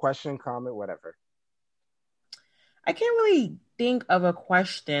question, comment, whatever. I can't really think of a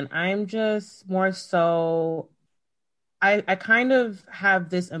question. I'm just more so, I kind of have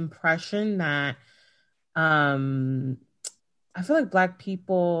this impression that I feel like Black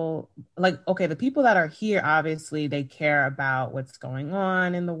people, like, okay, the people that are here, obviously they care about what's going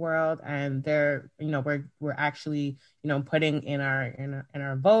on in the world, and they're, you know, we're actually, you know, putting in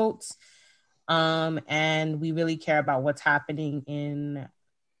our votes, and we really care about what's happening in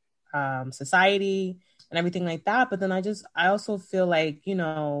society and everything like that. But then I also feel like, you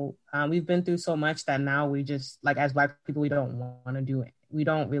know, we've been through so much that now we just, like, as Black people, we don't want to do it. We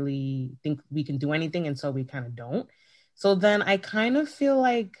don't really think we can do anything, and so we kind of don't. So then I kind of feel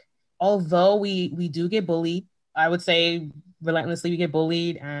like, although we do get bullied, I would say relentlessly we get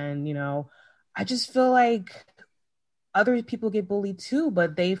bullied, and, you know, I just feel like other people get bullied too,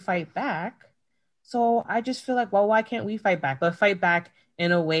 but they fight back. So I just feel like, well, why can't we fight back? But fight back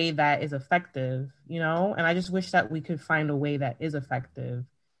in a way that is effective, you know? And I just wish that we could find a way that is effective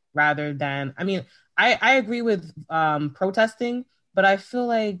rather than, I mean, I agree with protesting, but I feel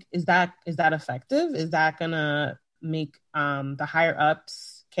like, is that effective? Is that gonna make the higher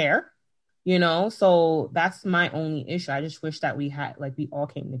ups care, you know? So that's my only issue. I just wish that we all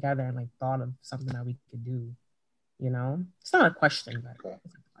came together and like thought of something that we could do, you know? It's not a question, but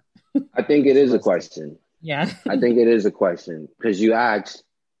I think it is a question. Yeah. I think it is a question, because you asked,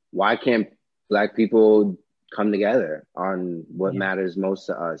 why can't Black people come together on what matters most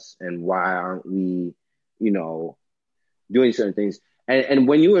to us, and why aren't we, you know, doing certain things? And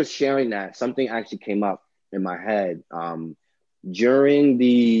when you were sharing that, something actually came up in my head during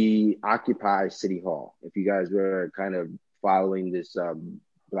the Occupy City Hall. If you guys were kind of following this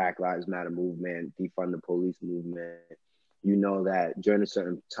Black Lives Matter movement, defund the police movement, you know that during a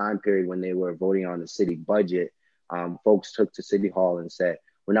certain time period when they were voting on the city budget, folks took to City Hall and said,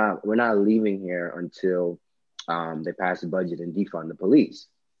 we're not leaving here until they pass the budget and defund the police.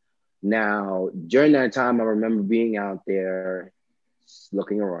 Now, during that time, I remember being out there,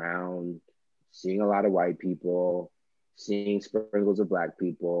 looking around, seeing a lot of white people, seeing sprinkles of Black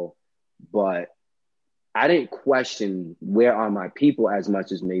people, but I didn't question where are my people as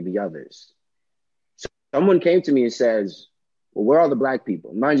much as maybe others. So someone came to me and says, well, where are the Black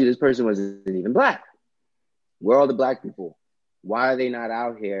people? Mind you, this person wasn't even Black. Where are the Black people? Why are they not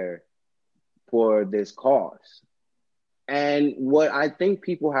out here for this cause? And what I think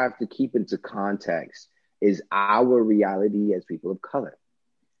people have to keep into context is our reality as people of color.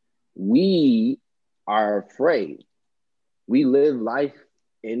 We are afraid. We live life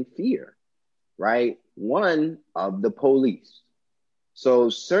in fear, right? One, of the police. So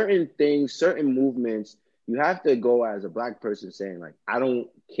certain things, certain movements, you have to go as a Black person saying, like, I don't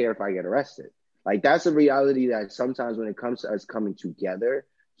care if I get arrested. Like, that's a reality that sometimes when it comes to us coming together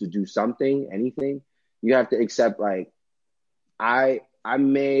to do something, anything, you have to accept, like, I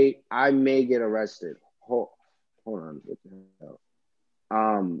may get arrested. Hold on. What the hell?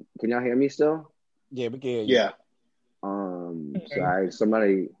 Can y'all hear me still? Yeah, we can. Yeah. Sorry,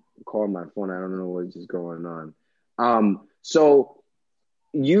 somebody called my phone. I don't know what's just going on. So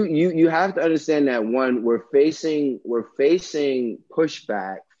you have to understand that one, we're facing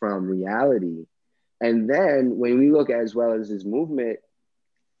pushback from reality. And then when we look as well as this movement,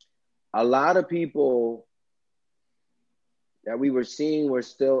 a lot of people that we were seeing were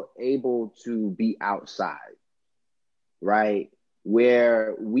still able to be outside, right?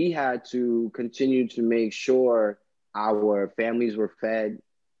 Where we had to continue to make sure our families were fed.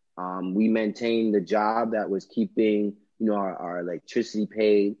 We maintained the job that was keeping, our electricity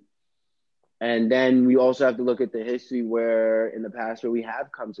paid. And then we also have to look at the history where in the past where we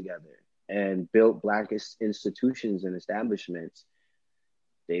have come together and built Black institutions and establishments.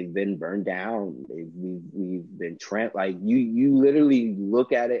 They've been burned down. We've been you literally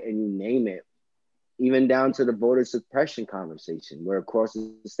look at it and you name it, even down to the voter suppression conversation, where across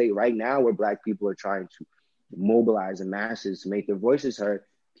the state right now, where Black people are trying to mobilize in masses to make their voices heard,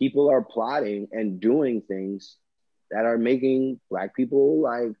 people are plotting and doing things that are making Black people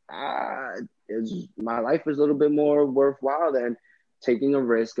my life is a little bit more worthwhile than taking a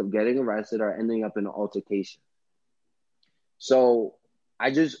risk of getting arrested or ending up in an altercation. So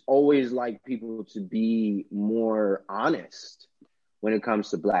I just always like people to be more honest when it comes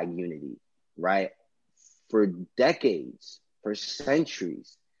to Black unity, right? For decades, for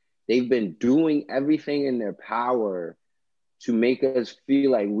centuries, they've been doing everything in their power to make us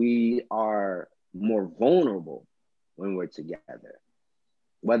feel like we are more vulnerable when we're together.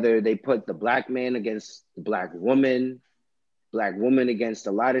 Whether they put the Black man against the Black woman against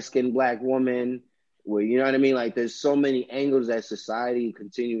the lighter-skinned Black woman, where, you know what I mean? Like, there's so many angles that society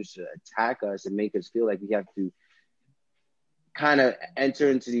continues to attack us and make us feel like we have to kind of enter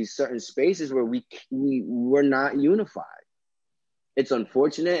into these certain spaces where we're not unified. It's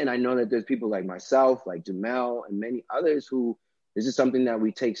unfortunate, and I know that there's people like myself, like Jamell, and many others who this is something that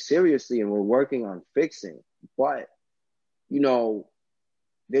we take seriously and we're working on fixing. But,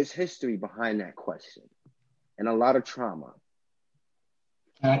 there's history behind that question and a lot of trauma.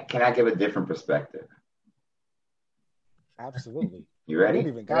 Can I give a different perspective? Absolutely. You ready? You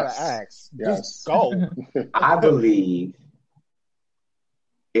don't even gotta ask. Yes. Just go. I believe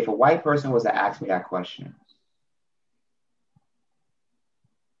if a white person was to ask me that question,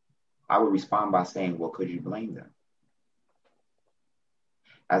 I would respond by saying, well, could you blame them?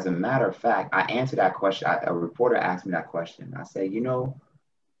 As a matter of fact, I answered that question. A reporter asked me that question. I said,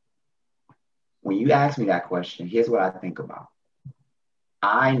 when you ask me that question, here's what I think about.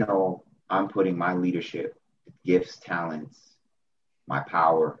 I know I'm putting my leadership, gifts, talents, my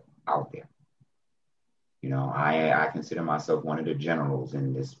power out there. I consider myself one of the generals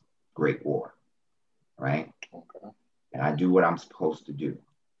in this great war, right? Okay. And I do what I'm supposed to do.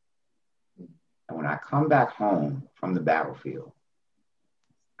 And when I come back home from the battlefield,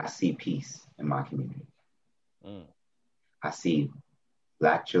 I see peace in my community. I see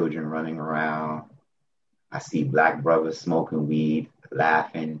Black children running around. I see Black brothers smoking weed,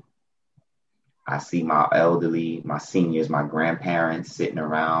 laughing. I see my elderly, my seniors, my grandparents sitting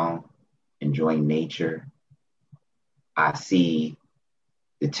around enjoying nature. I see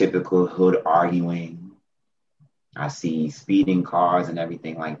the typical hood arguing. I see speeding cars and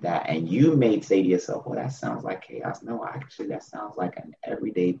everything like that. And you may say to yourself, well, that sounds like chaos. No, actually, that sounds like an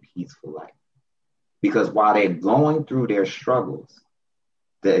everyday peaceful life. Because while they're going through their struggles,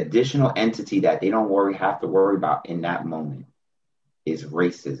 the additional entity that they don't have to worry about in that moment is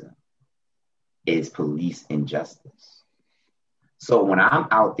racism, is police injustice. So when I'm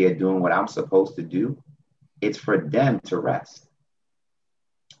out there doing what I'm supposed to do, it's for them to rest.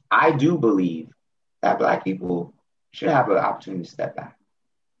 I do believe that Black people should have an opportunity to step back.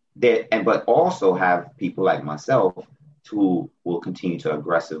 But also have people like myself who will continue to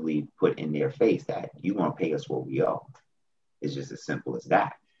aggressively put in their face that you want to pay us what we owe. It's just as simple as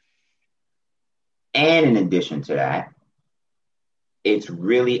that. And in addition to that, it's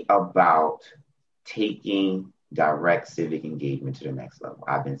really about taking direct civic engagement to the next level.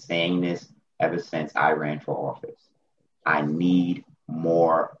 I've been saying this ever since I ran for office. I need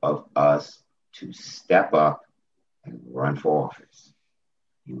more of us to step up and run for office.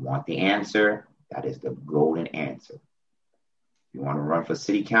 You want the answer? That is the golden answer. You want to run for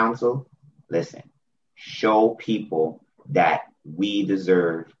city council? Listen, show people that we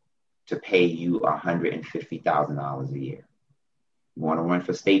deserve to pay you $150,000 a year. You want to run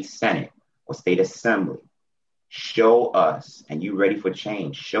for state senate or state assembly? Show us, and you ready for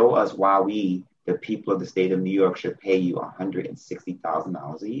change, show us why we, the people of the state of New York, should pay you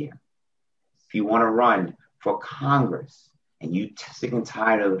 $160,000 a year. If you want to run for Congress and you sick and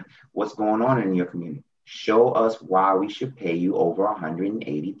tired of what's going on in your community, show us why we should pay you over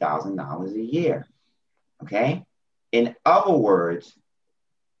 $180,000 a year. Okay? In other words,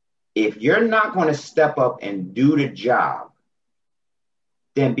 if you're not going to step up and do the job,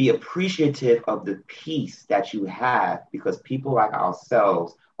 then be appreciative of the peace that you have, because people like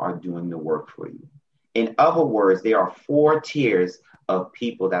ourselves are doing the work for you. In other words, there are 4 tiers of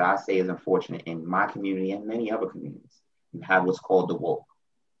people that I say is unfortunate in my community and many other communities. You have what's called the woke,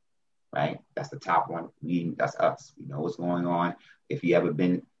 right? That's the top one. That's us. We know what's going on. If you ever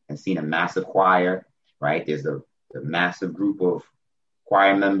been and seen a massive choir, right? There's the massive group of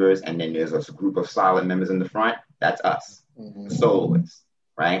choir members, and then there's a group of solid members in the front. That's us, the soloists,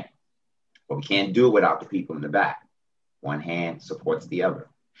 right? But we can't do it without the people in the back. One hand supports the other.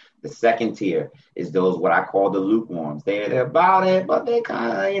 The second tier is those what I call the lukewarms. They're about it, but they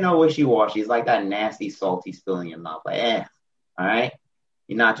kind of, wishy-washy. It's like that nasty, salty spill in your mouth. Like, all right?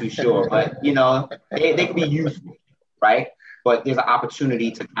 You're not too sure, but, they can be useful, right? But there's an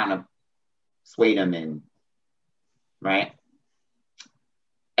opportunity to kind of sway them in, right?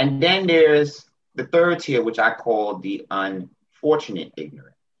 And then there's the third tier, which I call the unfortunate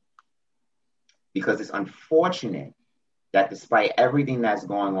ignorant. Because it's unfortunate that despite everything that's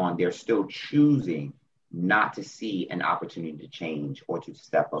going on, they're still choosing not to see an opportunity to change or to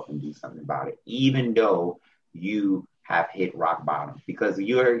step up and do something about it, even though you have hit rock bottom. Because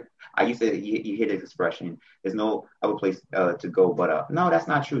I used to, you hear this expression, there's no other place to go but up. No, that's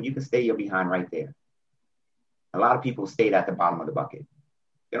not true. You can stay your behind right there. A lot of people stayed at the bottom of the bucket.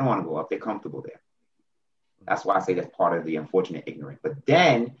 They don't want to go up. They're comfortable there. That's why I say that's part of the unfortunate ignorant. But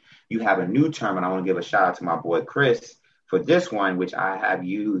then you have a new term, and I want to give a shout out to my boy Chris for this one, which I have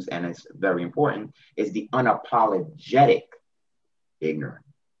used, and it's very important, is the unapologetic ignorant.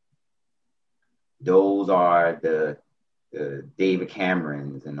 Those are the David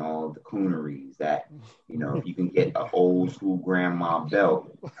Camerons and all the cooneries that, if you can get an old school grandma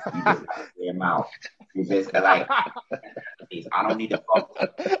belt, you just wear them out. It's just like, I don't need to talk.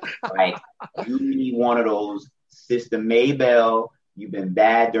 Like, you need one of those Sister Maybell. You've been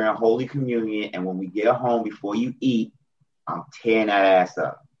bad during Holy Communion, and when we get home before you eat, I'm tearing that ass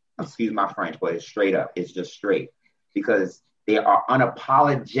up. Excuse my French, but it's straight up. It's just straight. Because they are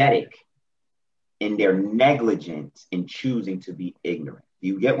unapologetic in their negligence in choosing to be ignorant.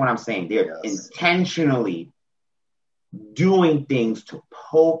 You get what I'm saying? They're intentionally doing things to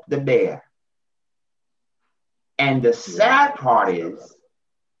poke the bear. And the sad part is,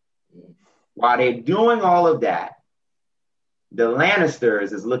 while they're doing all of that, the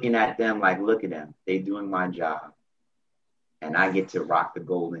Lannisters is looking at them like, look at them. They're doing my job. And I get to rock the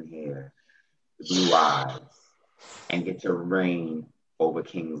golden hair, the blue eyes, and get to reign over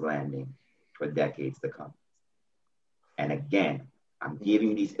King's Landing for decades to come. And again, I'm giving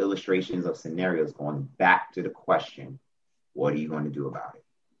you these illustrations of scenarios going back to the question, what are you going to do about it?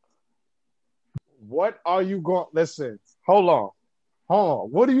 What are you going, listen, hold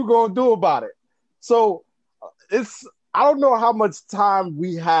on. What are you going to do about it? So I don't know how much time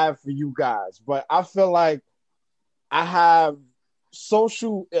we have for you guys, but I feel like I have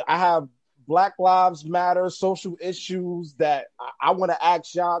Black Lives Matter, social issues that I want to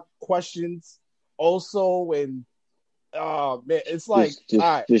ask y'all questions also. And man, it's like,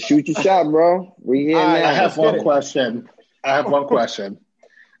 just shoot your shot, bro. We here now. I have one question.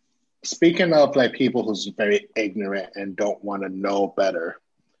 Speaking of like people who's very ignorant and don't want to know better,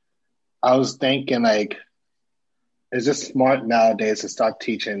 I was thinking like, is it smart nowadays to start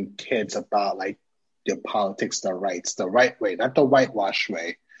teaching kids about like your politics, the right way, not the whitewash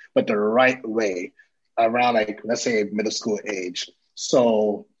way, but the right way around like, let's say middle school age.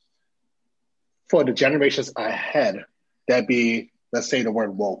 So for the generations ahead, that be, let's say the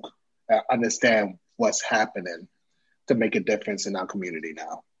word woke, understand what's happening to make a difference in our community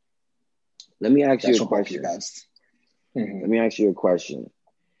now. Let me ask you a question. Let me ask you a question.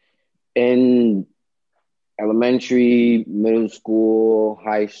 In elementary, middle school,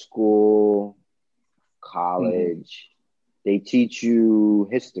 high school, college, they teach you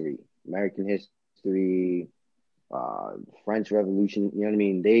history, American history, French Revolution. You know what I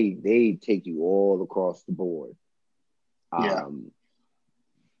mean? They take you all across the board.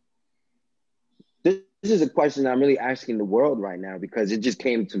 This is a question I'm really asking the world right now because it just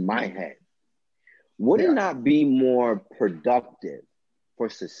came to my head. Would it not be more productive for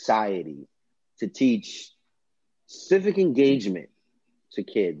society to teach civic engagement to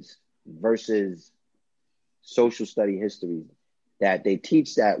kids versus social study history? That they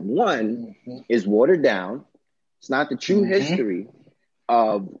teach that one is watered down. It's not the true history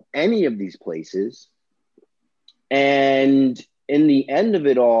of any of these places. And in the end of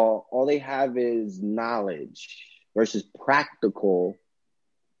it all they have is knowledge versus practical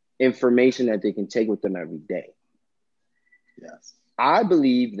information that they can take with them every day. Yes. I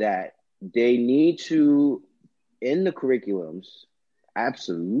believe that they need to, in the curriculums,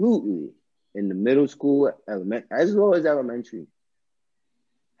 absolutely, in the middle school, as well as elementary,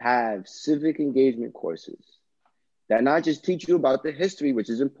 have civic engagement courses that not just teach you about the history,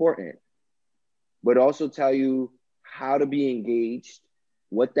 which is important, but also tell you how to be engaged,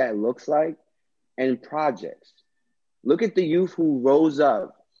 what that looks like, and projects. Look at the youth who rose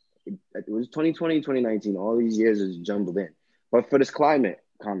up. It was 2020, 2019, all these years is jumbled in. But for this climate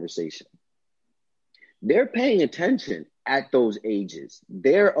conversation, they're paying attention at those ages.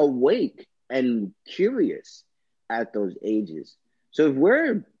 They're awake and curious at those ages. So if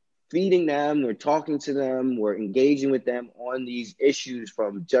we're feeding them, we're talking to them, we're engaging with them on these issues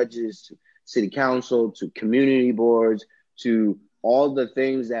from judges to city council to community boards to all the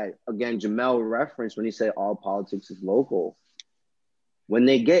things that, again, Jamell referenced when he said all politics is local. When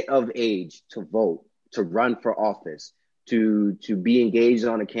they get of age to vote, to run for office, to be engaged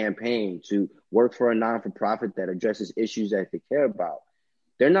on a campaign, to work for a non-for-profit that addresses issues that they care about,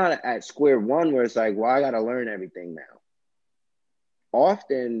 they're not at square one where it's like, well, I got to learn everything now.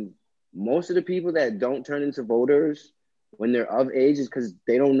 Often, most of the people that don't turn into voters when they're of age is because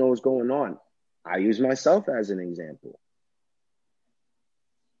they don't know what's going on. I use myself as an example.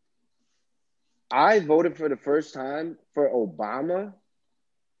 I voted for the first time for Obama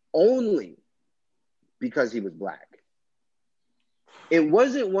only because he was Black. It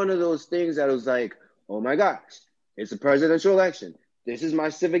wasn't one of those things that was like, oh my gosh, it's a presidential election. This is my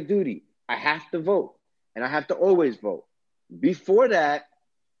civic duty. I have to vote, and I have to always vote. Before that,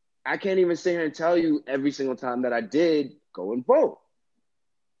 I can't even sit here and tell you every single time that I did go and vote.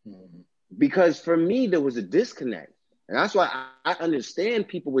 Because for me, there was a disconnect. And that's why I understand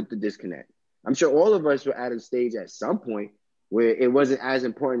people with the disconnect. I'm sure all of us were at a stage at some point where it wasn't as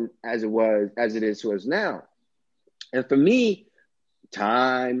important as it is to us now. And for me,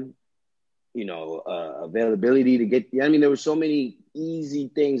 time, availability to get, there were so many easy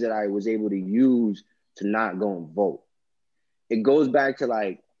things that I was able to use to not go and vote. It goes back to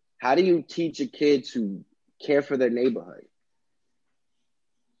like, how do you teach a kid to care for their neighborhood?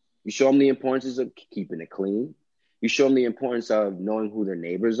 You show them the importance of keeping it clean. You show them the importance of knowing who their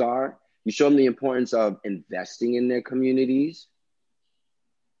neighbors are. You show them the importance of investing in their communities.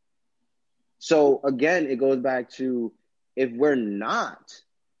 So again, it goes back to, if we're not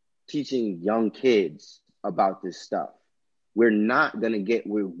teaching young kids about this stuff, we're not going to get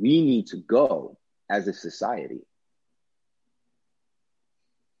where we need to go as a society.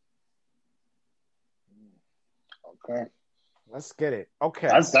 Okay. Let's get it. Okay.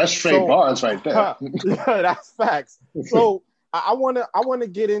 That's straight bars right there. Yeah, that's facts. So I wanna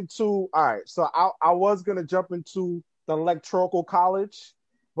get into, all right. So I was gonna jump into the electoral college,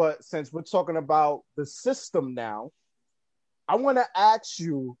 but since we're talking about the system now, I want to ask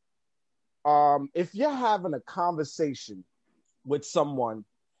you, if you're having a conversation with someone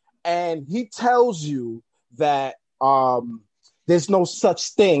and he tells you that there's no such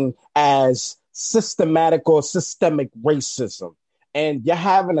thing as systematic or systemic racism, and you're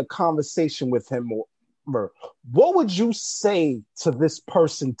having a conversation with him, what would you say to this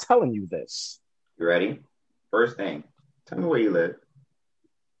person telling you this? You ready? First thing, tell me where you live.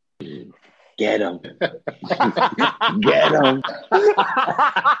 Get him. Get him.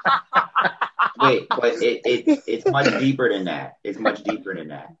 Wait, but it's much deeper than that. It's much deeper than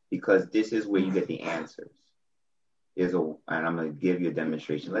that, because this is where you get the answers. And I'm going to give you a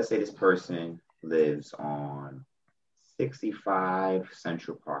demonstration. Let's say this person lives on 65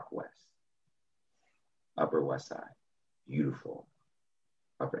 Central Park West, Upper West Side. Beautiful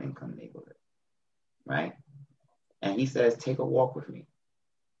upper income neighborhood, right? And he says, take a walk with me,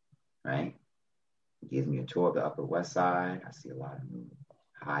 right? He gives me a tour of the Upper West Side. I see a lot of new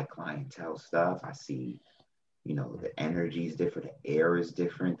high clientele stuff. I see, the energy is different, the air is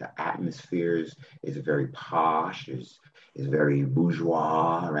different, the atmosphere is very posh, is very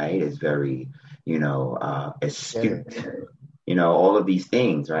bourgeois, right? It's very, astute, all of these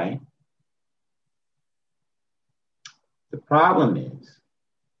things, right? The problem is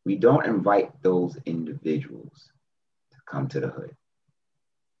we don't invite those individuals to come to the hood.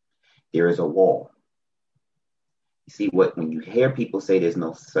 There is a wall. You see, when you hear people say there's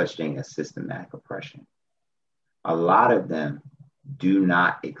no such thing as systematic oppression, a lot of them do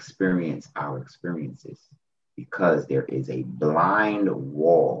not experience our experiences because there is a blind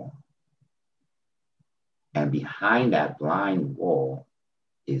wall. And behind that blind wall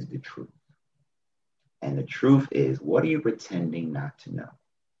is the truth. And the truth is, what are you pretending not to know?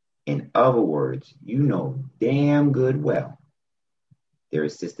 In other words, you know damn good well there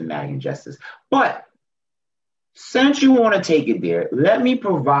is systematic injustice. But since you want to take it there, let me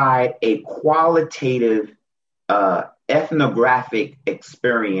provide a qualitative, ethnographic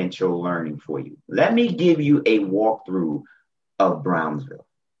experiential learning for you. Let me give you a walkthrough of Brownsville.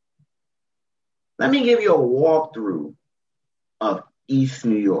 Let me give you a walkthrough of East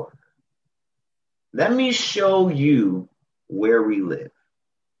New York. Let me show you where we live.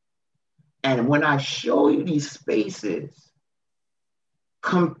 And when I show you these spaces,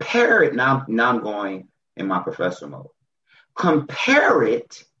 compare it. Now I'm going in my professor mode. Compare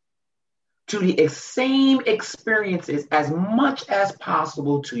it to the same experiences as much as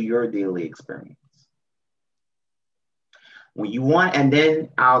possible to your daily experience. When you want, and then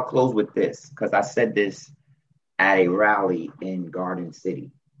I'll close with this, because I said this at a rally in Garden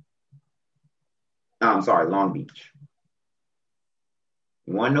City. Long Beach.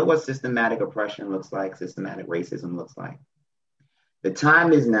 You want to know what systematic oppression looks like, systematic racism looks like? The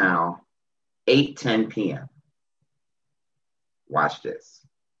time is now 8:10 p.m. Watch this.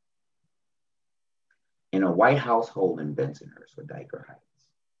 In a white household in Bensonhurst or Dyker Heights,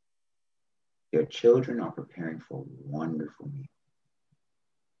 their children are preparing for a wonderful meal.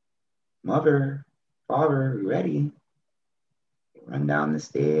 Mother, father, you ready? They run down the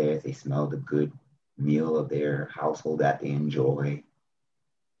stairs. They smell the good meal of their household that they enjoy.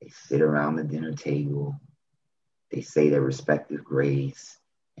 They sit around the dinner table. They say their respective grace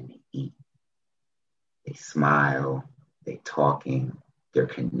and they eat. They smile. They're talking. They're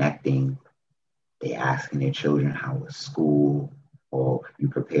connecting. They asking their children how was school, or you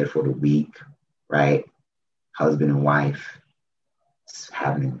prepared for the week, right? Husband and wife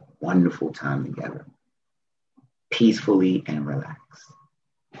having a wonderful time together, peacefully and relaxed.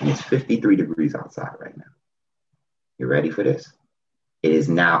 And it's 53 degrees outside right now. You ready for this? It is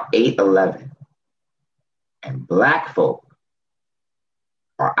now 8:11, and Black folk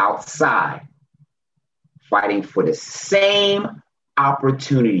are outside fighting for the same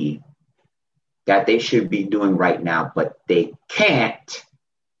opportunity that they should be doing right now, but they can't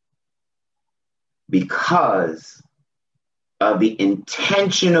because of the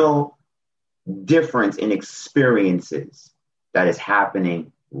intentional difference in experiences that is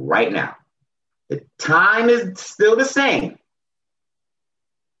happening right now. The time is still the same,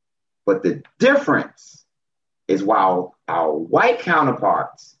 but the difference is while our white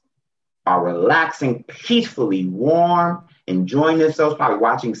counterparts are relaxing peacefully, warm, enjoying themselves, probably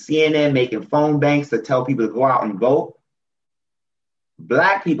watching CNN, making phone banks to tell people to go out and vote,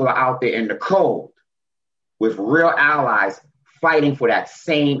 Black people are out there in the cold with real allies fighting for that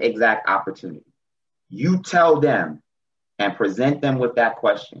same exact opportunity. You tell them and present them with that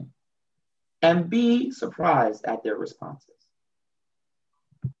question and be surprised at their responses.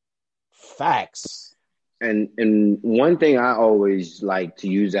 Facts. And one thing I always like to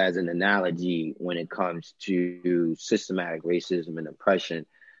use as an analogy when it comes to systematic racism and oppression,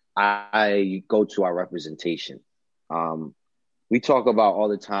 I go to our representation. We talk about all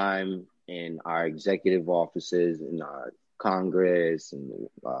the time in our executive offices, in our Congress, and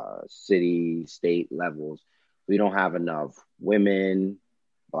city, state levels, we don't have enough women,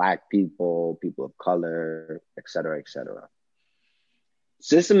 Black people, people of color, et cetera, et cetera.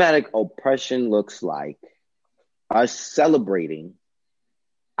 Systematic oppression looks like us celebrating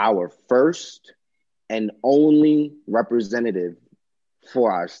our first and only representative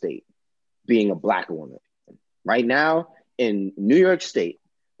for our state being a Black woman. Right now in New York State,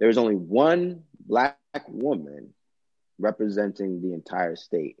 there's only one Black woman representing the entire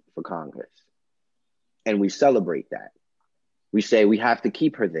state for Congress. And we celebrate that. We say we have to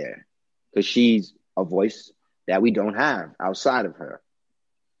keep her there because she's a voice that we don't have outside of her.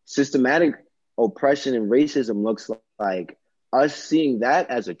 Systematic oppression and racism looks like us seeing that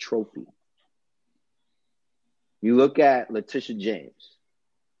as a trophy. You look at Letitia James,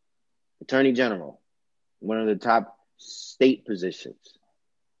 Attorney General, one of the top state positions.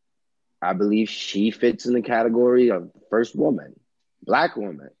 I believe she fits in the category of first woman, Black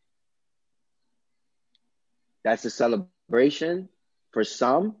woman. That's a celebration for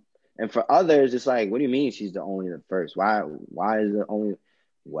some. And for others, it's like, what do you mean she's the only the first? Why is it only?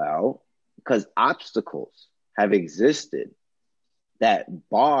 Well, because obstacles have existed that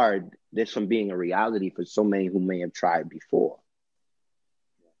barred this from being a reality for so many who may have tried before.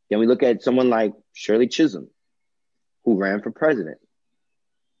 Then we look at someone like Shirley Chisholm, who ran for president.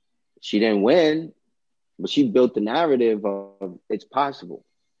 She didn't win, but she built the narrative of it's possible.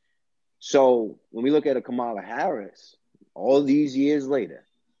 So when we look at a Kamala Harris, all these years later,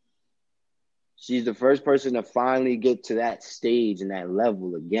 she's the first person to finally get to that stage and that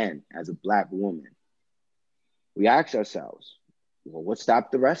level again as a Black woman. We ask ourselves, well, what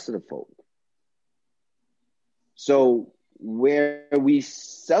stopped the rest of the folk? So where we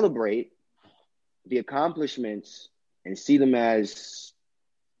celebrate the accomplishments and see them as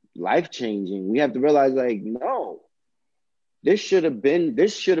life-changing, we have to realize, like, no, this should have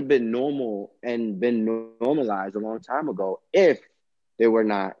been normal and been normalized a long time ago if there were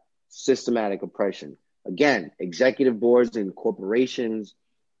not systematic oppression. Again, executive boards and corporations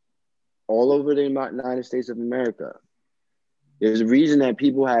all over the United States of America. There's a reason that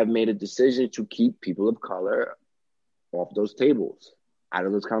people have made a decision to keep people of color off those tables, out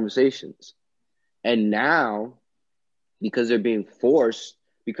of those conversations. And now, because they're being forced,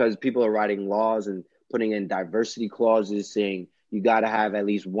 because people are writing laws and putting in diversity clauses saying you got to have at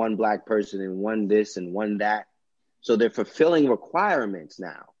least one Black person and one this and one that. So they're fulfilling requirements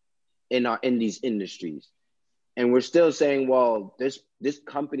now in these industries. And we're still saying, well, this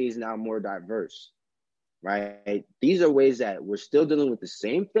company is now more diverse, right? These are ways that we're still dealing with the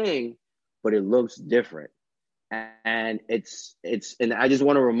same thing, but it looks different. And and I just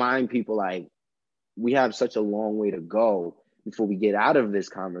want to remind people, like, we have such a long way to go before we get out of this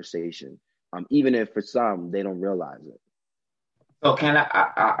conversation, even if for some, they don't realize it. So can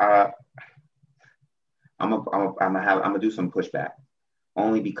I'm gonna do some pushback,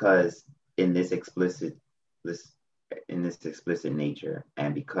 only because in this explicit nature,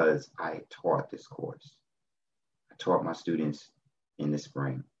 and because I taught this course, I taught my students in the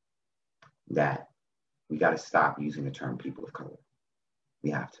spring that we got to stop using the term people of color. We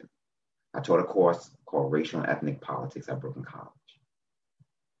have to. I taught a course called Racial and Ethnic Politics at Brooklyn College.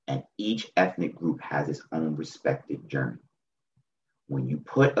 And each ethnic group has its own respective journey. When you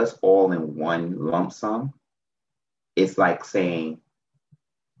put us all in one lump sum, it's like saying,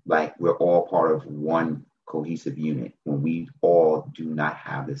 like, we're all part of one cohesive unit when we all do not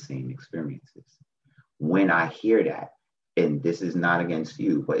have the same experiences. When I hear that, and this is not against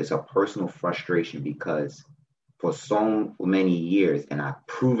you, but it's a personal frustration, because for so many years, and I've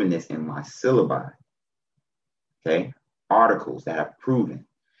proven this in my syllabi, okay, articles that have proven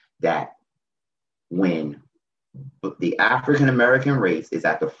that when the African American race is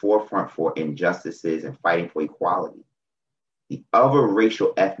at the forefront for injustices and fighting for equality, the other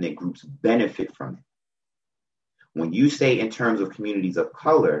racial ethnic groups benefit from it. When you say in terms of communities of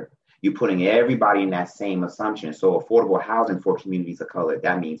color, you're putting everybody in that same assumption. So affordable housing for communities of color,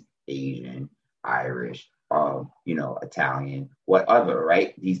 that means Asian, Irish, Italian, whatever,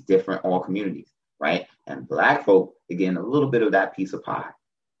 right? These different all communities, right? And Black folk, again, a little bit of that piece of pie.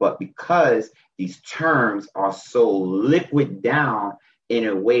 But because these terms are so liquid down in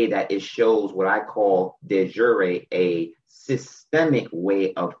a way that it shows what I call de jure, a systemic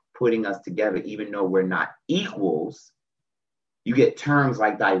way of putting us together, even though we're not equals, you get terms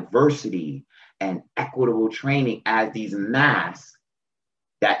like diversity and equitable training as these masks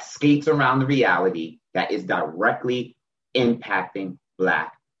that skates around the reality that is directly impacting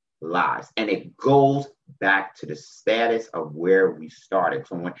Black lives. And it goes back to the status of where we started.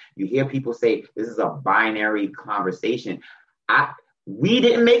 So when you hear people say this is a binary conversation, we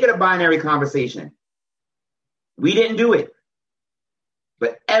didn't make it a binary conversation. We didn't do it.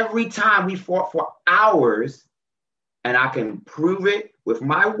 But every time we fought for hours, and I can prove it with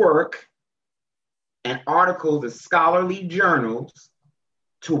my work and articles in scholarly journals,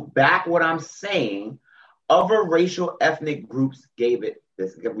 to back what I'm saying, other racial ethnic groups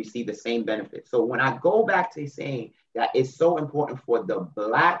received the same benefit. So when I go back to saying that it's so important for the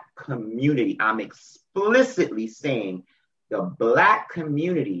Black community, I'm explicitly saying the Black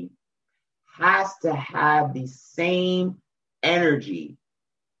community has to have the same energy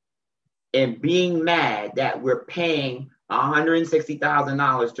in being mad that we're paying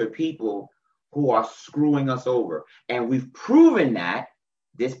 $160,000 to people who are screwing us over. And we've proven that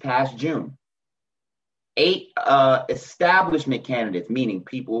this past June. 8 establishment candidates, meaning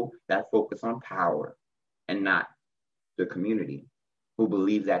people that focus on power and not the community, who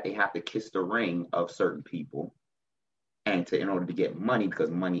believe that they have to kiss the ring of certain people in order to get money,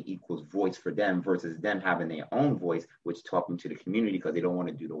 because money equals voice for them versus them having their own voice, which talking to the community because they don't want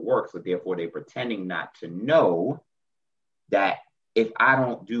to do the work. So therefore they're pretending not to know that if I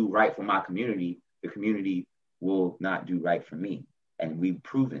don't do right for my community, the community will not do right for me. And we've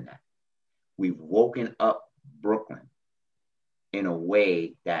proven that. We've woken up Brooklyn in a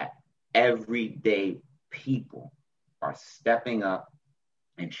way that everyday people are stepping up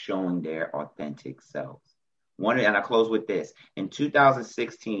and showing their authentic selves. And I close with this. In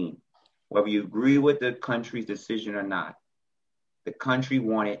 2016, whether you agree with the country's decision or not, the country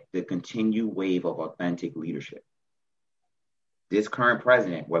wanted the continued wave of authentic leadership. This current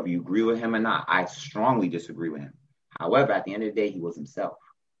president, whether you agree with him or not, I strongly disagree with him. However, at the end of the day, he was himself.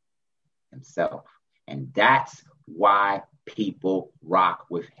 And that's why people rock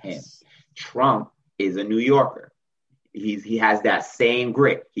with him. Trump is a New Yorker. He has that same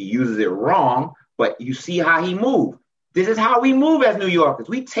grit. He uses it wrong, but you see how he moves. This is how we move as New Yorkers.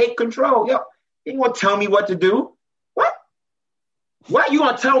 We take control. Yo, you ain't gonna tell me what to do. What? You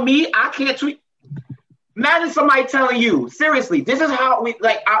gonna tell me I can't tweet? Imagine somebody telling you, seriously, this is how we,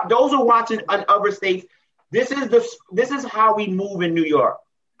 like, those who are watching in other states, this is how we move in New York.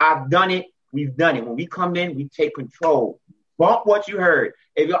 I've done it. We've done it. When we come in, we take control. Bump what you heard.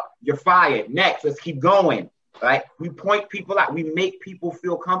 If you're fired. Next, let's keep going. Right? We point people out. We make people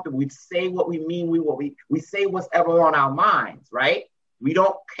feel comfortable. We say what we mean. We say what's ever on our minds. Right? We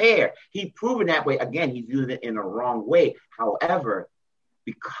don't care. He's proven that way. Again, he's using it in a wrong way. However,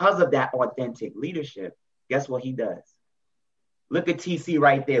 because of that authentic leadership, guess what he does? Look at TC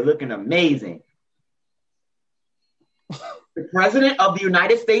right there, looking amazing. The president of the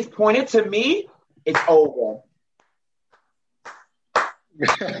United States pointed to me. It's over. Look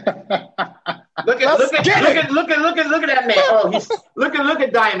at that man. Oh, he's look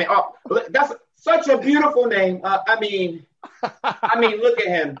at Diamond. Oh, that's such a beautiful name. I mean, look at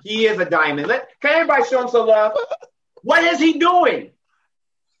him. He is a diamond. Can everybody show him some love? What is he doing?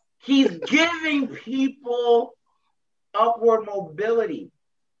 He's giving people upward mobility.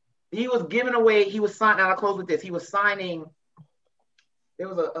 He was giving away. He was signing. I'll close with this. He was signing. I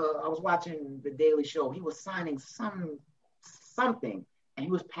was watching the Daily Show. He was signing something, and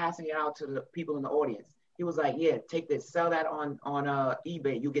he was passing it out to the people in the audience. He was like, "Yeah, take this, sell that on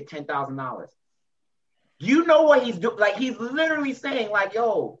eBay. You get $10,000." You know what he's doing? Like, he's literally saying, like,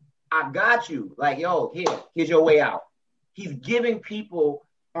 "Yo, I got you. Like, yo, here's your way out." He's giving people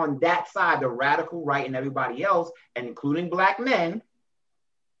on that side, the radical right and everybody else, and including Black men,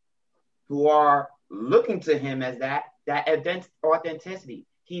 who are looking to him as that authenticity.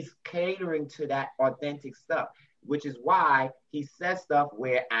 He's catering to that authentic stuff, which is why he says stuff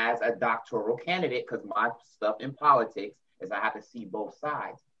where, as a doctoral candidate, because my stuff in politics is I have to see both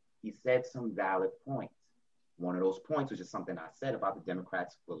sides, he said some valid points. One of those points, which is something I said about the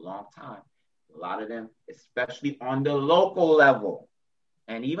Democrats for a long time, a lot of them, especially on the local level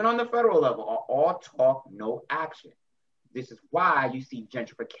and even on the federal level, are all talk, no action. This is why you see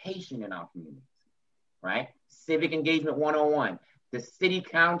gentrification in our communities, right? Civic engagement 101. The city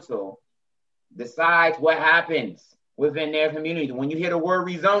council decides what happens within their community. When you hear the word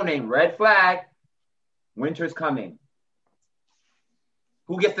rezoning, red flag, winter's coming.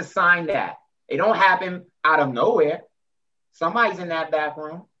 Who gets to sign that? It don't happen out of nowhere. Somebody's in that back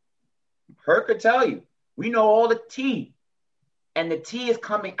room. Herc could tell you. We know all the tea. And the tea is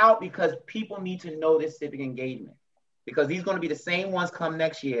coming out because people need to know this civic engagement. Because these going to be the same ones come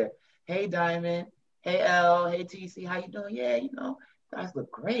next year. Hey, Diamond. Hey, L. Hey, TC. How you doing? Yeah, you know, guys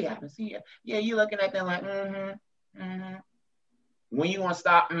look great. I haven't seen you. Yeah, you looking at them like, When you want to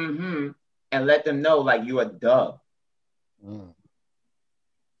stop, and let them know like you're a dub.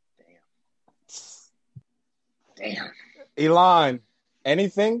 Damn. Elon,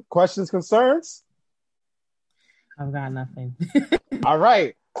 anything? Questions, concerns? I've got nothing. All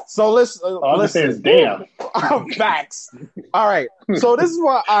right. So let's say is damn. Facts. All right. So this is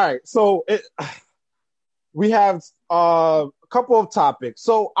why. All right. So we have a couple of topics.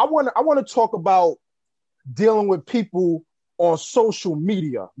 So I want to talk about dealing with people on social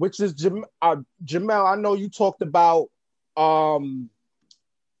media, which is Jamell. I know you talked about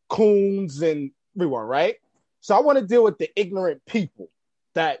coons and everyone, right? So I want to deal with the ignorant people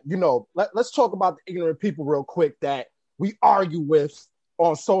that, let's talk about the ignorant people real quick that we argue with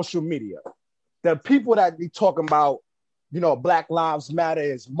on social media. The people that be talking about, Black Lives Matter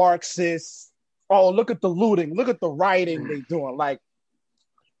is Marxists. Oh, look at the looting. Look at the rioting they doing.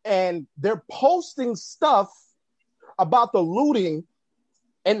 And they're posting stuff about the looting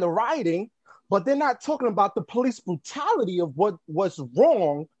and the rioting, but they're not talking about the police brutality of what's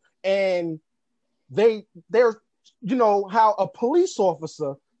wrong. And they're how a police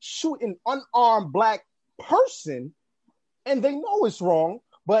officer shoot an unarmed Black person, and they know it's wrong,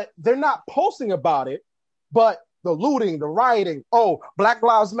 but they're not posting about it. But the looting, the rioting, Black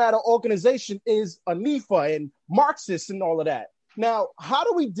Lives Matter organization is Antifa and Marxist and all of that. Now, how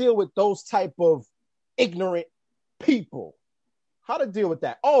do we deal with those type of ignorant people? How to deal with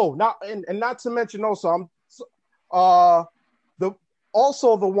that? Not to mention also, the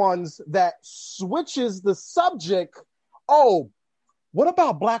ones that switches the subject. Oh, what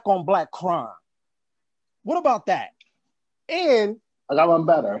about Black on Black crime? What about that? And I got one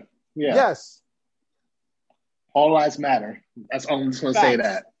better. Yeah. Yes. All lives matter. That's all I'm just going to say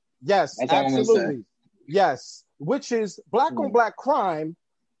that. Yes, that's absolutely. Yes, which is Black on Black crime.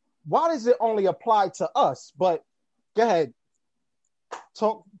 Why does it only apply to us? But go ahead.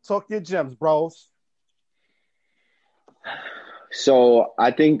 Talk your gems, bros. So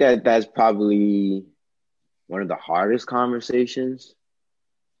I think that's probably one of the hardest conversations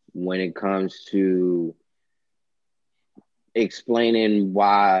when it comes to explaining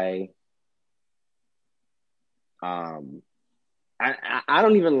why I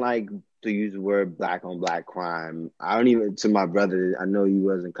don't even like to use the word Black on Black crime. I don't even, to my brother, I know you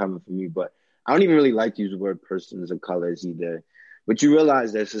wasn't coming for me, but I don't even really like to use the word persons of colors either. But you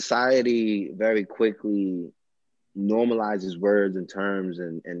realize that society very quickly normalizes words and terms,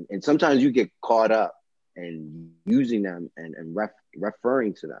 and sometimes you get caught up in using them and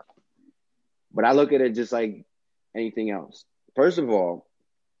referring to them. But I look at it just like anything else. First of all,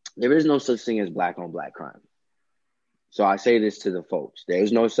 there is no such thing as Black on Black crime. So I say this to the folks. There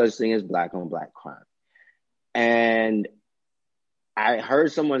is no such thing as Black on Black crime. And I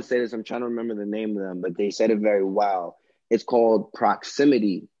heard someone say this, I'm trying to remember the name of them, but they said it very well. It's called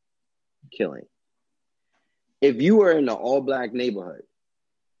proximity killing. If you are in an all-Black neighborhood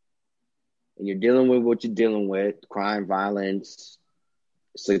and you're dealing with what you're dealing with, crime, violence,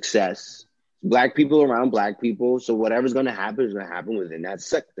 success, Black people around Black people, so whatever's going to happen is going to happen within that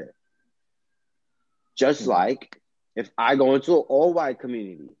sector. Just like if I go into an all-white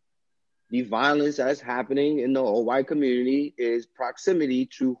community, the violence that's happening in the all-white community is proximity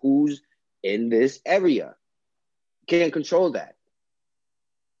to who's in this area. Can't control that.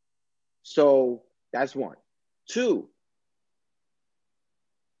 So that's one. Two,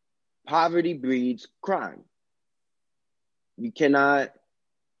 poverty breeds crime. You cannot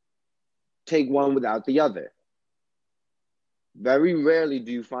take one without the other. Very rarely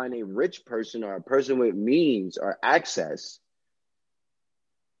do you find a rich person or a person with means or access.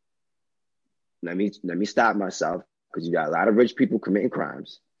 Let me stop myself, because you got a lot of rich people committing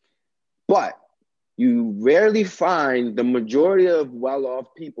crimes. But you rarely find the majority of well-off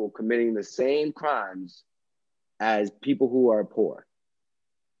people committing the same crimes as people who are poor.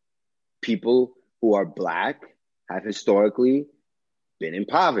 People who are Black have historically been in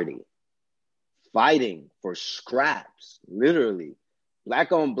poverty, fighting for scraps, literally.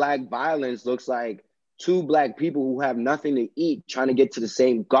 Black on Black violence looks like two Black people who have nothing to eat trying to get to the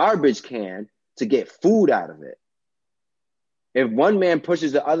same garbage can to get food out of it. If one man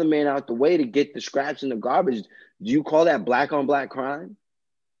pushes the other man out the way to get the scraps in the garbage, do you call that Black on Black crime?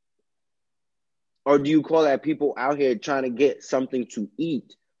 Or do you call that people out here trying to get something to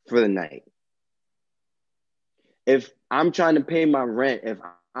eat for the night? If I'm trying to pay my rent, if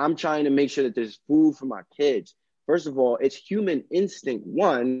I'm trying to make sure that there's food for my kids, first of all, it's human instinct,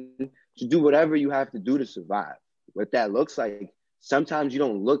 one, to do whatever you have to do to survive. What that looks like, sometimes you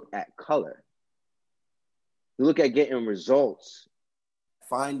don't look at color. You look at getting results.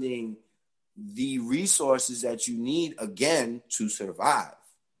 Finding the resources that you need, again, to survive.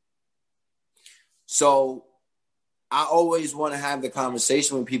 So I always want to have the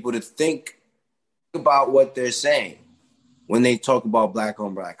conversation with people to think about what they're saying when they talk about Black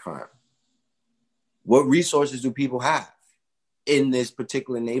on Black crime. What resources do people have in this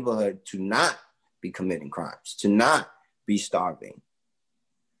particular neighborhood to not be committing crimes, to not be starving?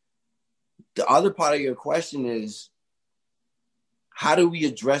 The other part of your question is, how do we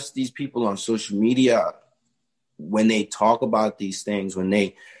address these people on social media when they talk about these things, when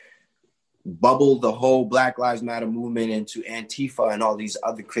they bubble the whole Black Lives Matter movement into Antifa and all these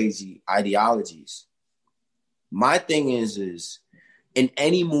other crazy ideologies? My thing is in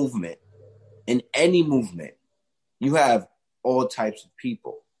any movement, you have all types of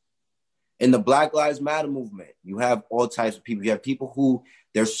people. In the Black Lives Matter movement, you have all types of people. You have people who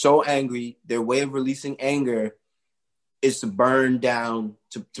they're so angry, their way of releasing anger is to burn down,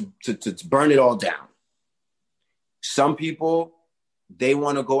 to burn it all down. Some people, they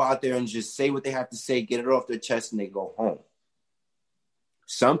want to go out there and just say what they have to say, get it off their chest, and they go home.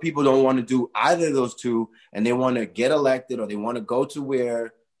 Some people don't want to do either of those two, and they want to get elected, or they want to go to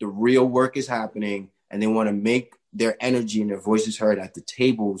where the real work is happening, and they want to make their energy and their voices heard at the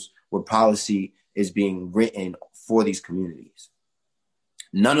tables where policy is being written for these communities.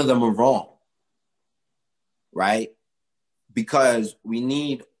 None of them are wrong, right? Because we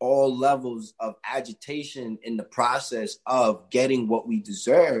need all levels of agitation in the process of getting what we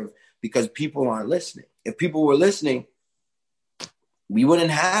deserve, because people aren't listening. If people were listening, we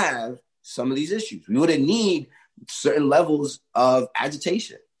wouldn't have some of these issues. We wouldn't need certain levels of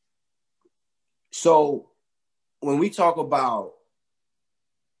agitation. So when we talk about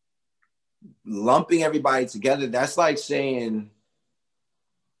lumping everybody together, that's like saying,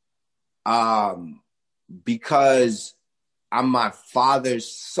 because I'm my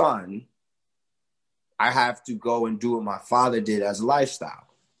father's son, I have to go and do what my father did as a lifestyle.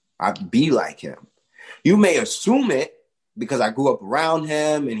 I have to be like him. You may assume it because I grew up around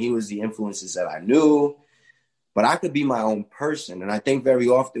him and he was the influences that I knew, but I could be my own person. And I think very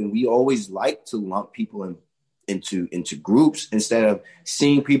often we always like to lump people into groups instead of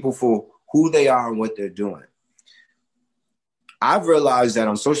seeing people for who they are and what they're doing. I've realized that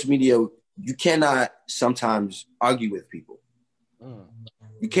on social media, you cannot sometimes argue with people.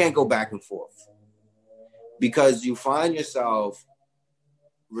 You can't go back and forth because you find yourself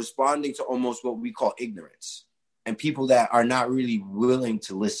responding to almost what we call ignorance and people that are not really willing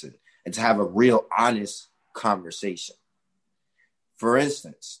to listen and to have a real honest conversation. For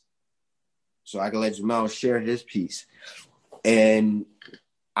instance, so I can let Jamell share his piece. And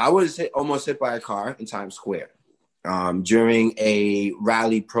I was almost hit by a car in Times Square during a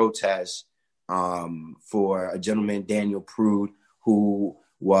rally protest for a gentleman, Daniel Prude, who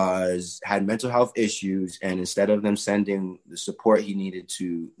had mental health issues, and instead of them sending the support he needed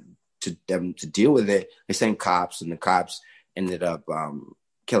to them to deal with it, they sent cops, and the cops ended up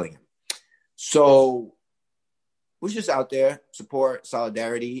killing him. So was just out there, support,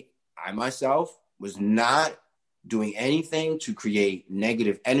 solidarity. I myself was not doing anything to create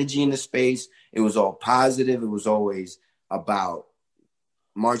negative energy in the space. It was all positive. It was always about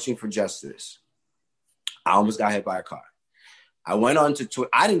marching for justice. I almost got hit by a car. I went on to Twitter.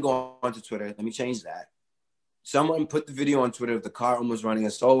 I didn't go on to Twitter. Let me change that. Someone put the video on Twitter of the car almost running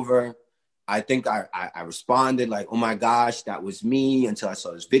us over. I think I responded like, oh my gosh, that was me, until I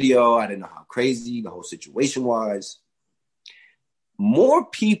saw this video. I didn't know how crazy the whole situation was. More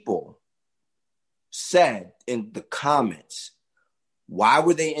people said in the comments, why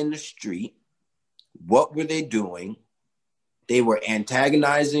were they in the street? What were they doing? They were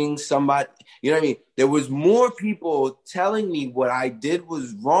antagonizing somebody. You know what I mean? There was more people telling me what I did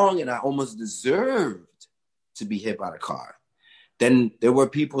was wrong and I almost deserved to be hit by the car. Then there were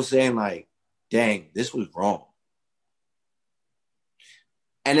people saying like, dang, this was wrong.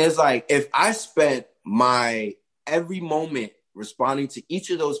 And it's like, if I spent my every moment responding to each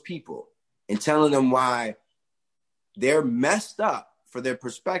of those people and telling them why they're messed up for their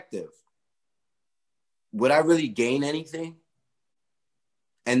perspective, would I really gain anything?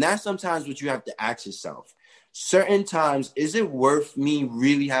 And that's sometimes what you have to ask yourself. Certain times, is it worth me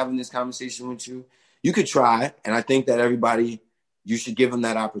really having this conversation with you? You could try, and I think that everybody, you should give them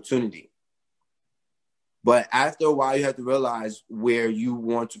that opportunity. But after a while, you have to realize where you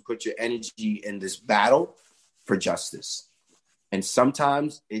want to put your energy in this battle for justice. And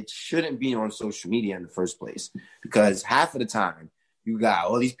sometimes it shouldn't be on social media in the first place, because half of the time you got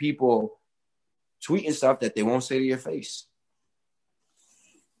all these people tweeting stuff that they won't say to your face.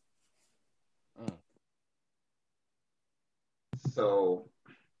 So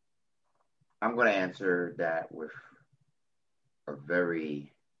I'm going to answer that with a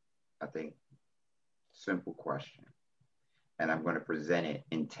very, I think, simple question. And I'm going to present it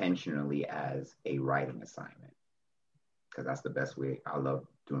intentionally as a writing assignment, because that's the best way. I love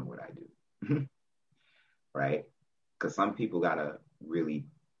doing what I do, right? Because some people got to really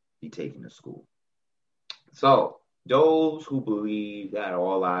be taken to school. So those who believe that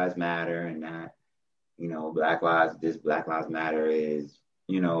all lives matter and that, Black Lives Matter is,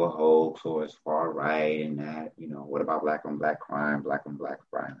 a hoax or it's far right and that, what about black on black crime, black on black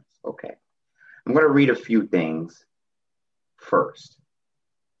violence? Okay. I'm going to read a few things first.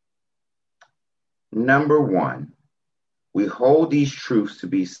 Number one, we hold these truths to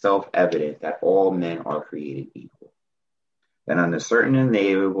be self-evident that all men are created equal, that under certain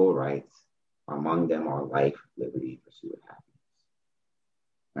inalienable rights, among them are life, liberty, and pursuit of happiness.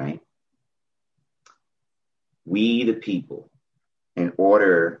 Right? We, the people, in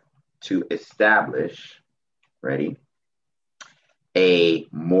order to establish, a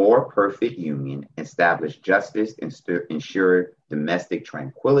more perfect union, establish justice, ensure domestic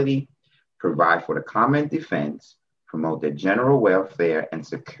tranquility, provide for the common defense, promote the general welfare, and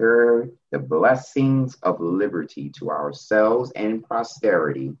secure the blessings of liberty to ourselves and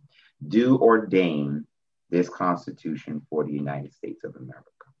posterity, do ordain this Constitution for the United States of America.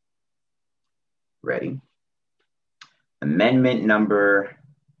 Ready? Amendment number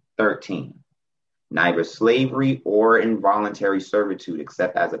 13. Neither slavery or involuntary servitude,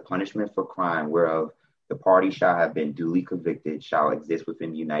 except as a punishment for crime whereof the party shall have been duly convicted, shall exist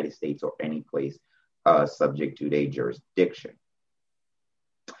within the United States or any place subject to their jurisdiction.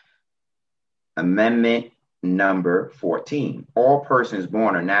 Amendment number 14. All persons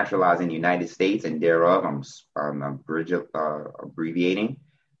born or naturalized in the United States and thereof, I'm abbreviating,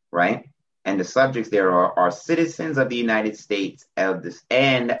 right? And the subjects thereof are citizens of the United States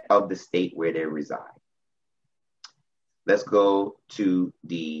and of the state where they reside. Let's go to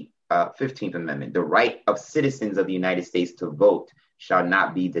the 15th Amendment. The right of citizens of the United States to vote shall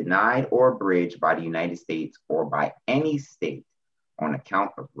not be denied or abridged by the United States or by any state on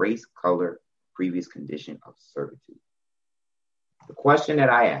account of race, color, previous condition of servitude. The question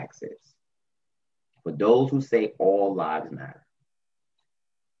that I ask is, for those who say all lives matter,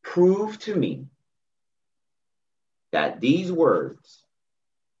 prove to me that these words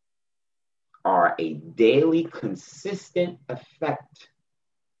are a daily consistent effect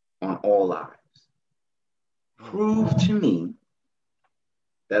on all lives. Prove to me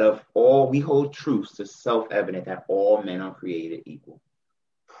that of all we hold truths to self-evident that all men are created equal.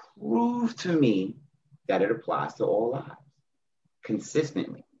 Prove to me that it applies to all lives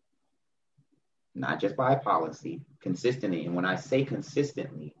consistently, not just by policy, consistently. And when I say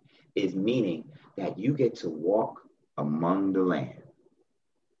consistently, is meaning that you get to walk among the land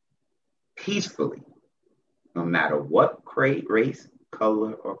peacefully, no matter what race,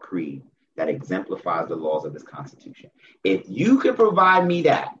 color, or creed that exemplifies the laws of this Constitution. If you can provide me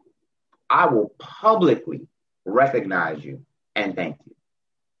that, I will publicly recognize you and thank you.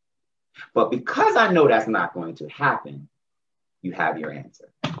 But because I know that's not going to happen, you have your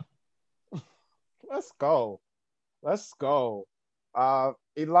answer. Let's go.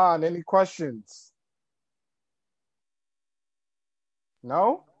 Elon, any questions?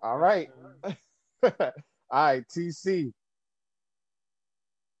 No? All right. All right, TC.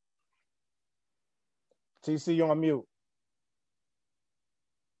 TC, you're on mute.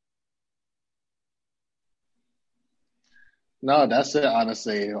 No, that's it,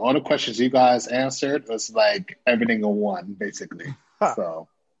 honestly. All the questions you guys answered was like everything in one, basically. So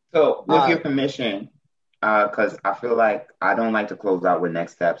with your permission, because I feel like I don't like to close out with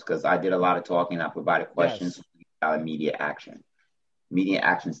next steps because I did a lot of talking. I provided questions about immediate action. Immediate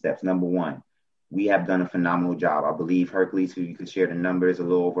action steps. Number one, we have done a phenomenal job. I believe Hercules, who you could share the numbers, a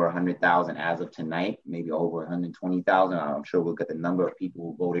little over 100,000 as of tonight, maybe over 120,000. I'm sure we'll get the number of people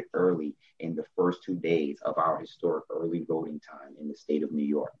who voted early in the first 2 days of our historic early voting time in the state of New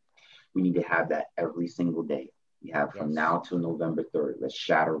York. We need to have that every single day. We have from now till November 3rd. Let's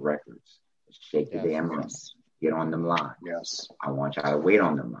shatter records. Let's shake the damn room. Get on them lines. Yes. I want y'all to wait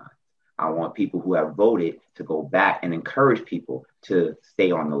on them lines. I want people who have voted to go back and encourage people to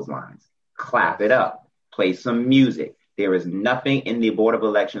stay on those lines. Clap it up. Play some music. There is nothing in the Board of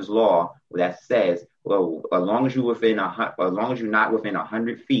Elections law that says, well, as long as you're not within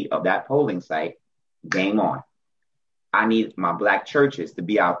 100 feet of that polling site, game on. I need my Black churches to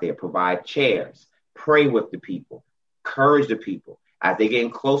be out there, provide chairs, pray with the people, encourage the people. As they getting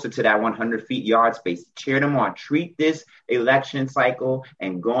closer to that 100 feet yard space, cheer them on. Treat this election cycle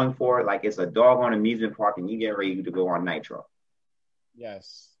and going forward like it's a doggone amusement park and you get ready to go on nitro.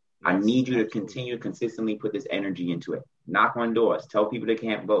 Yes. I need you to continue to consistently put this energy into it. Knock on doors. Tell people they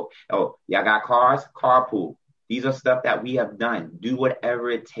can't vote. Oh, y'all got cars? Carpool. These are stuff that we have done. Do whatever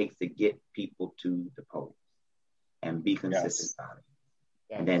it takes to get people to the polls and be consistent about it.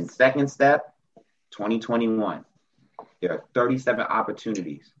 Yes. And then second step, 2021. There are 37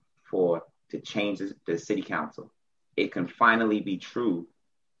 opportunities to change the city council. It can finally be truly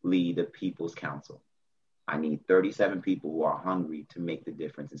the people's council. I need 37 people who are hungry to make the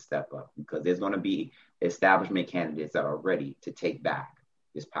difference and step up, because there's going to be establishment candidates that are ready to take back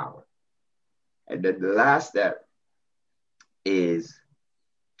this power. And then the last step is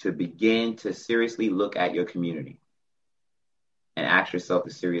to begin to seriously look at your community and ask yourself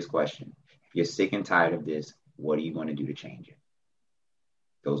the serious question. If you're sick and tired of this, what are you going to do to change it?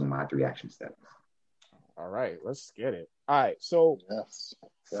 Those are my 3 action steps. All right, let's get it. All right, so Yes.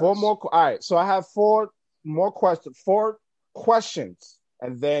 4 more. All right, so I have 4 more questions. 4 questions,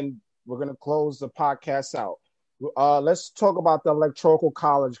 and then we're gonna close the podcast out. Let's talk about the Electoral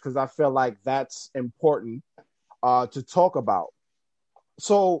College, because I feel like that's important to talk about.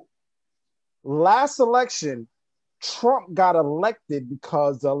 So, last election, Trump got elected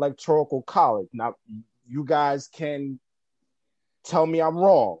because the Electoral College. Now, you guys can tell me I'm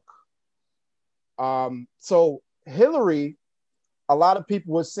wrong. So Hillary, a lot of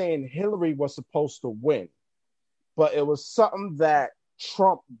people were saying Hillary was supposed to win, but it was something that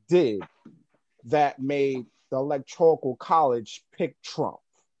Trump did that made the Electoral College pick Trump.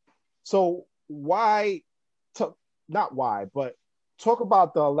 So not why, but talk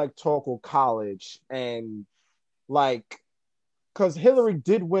about the Electoral College and because Hillary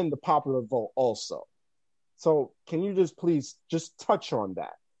did win the popular vote also. So can you please touch on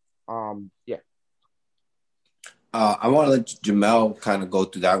that? Yeah. I want to let Jamell kind of go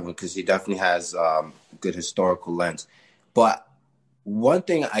through that one because he definitely has good historical lens. But one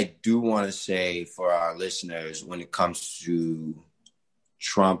thing I do want to say for our listeners when it comes to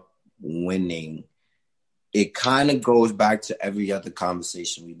Trump winning, it kind of goes back to every other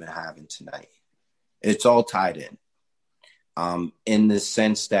conversation we've been having tonight. It's all tied in the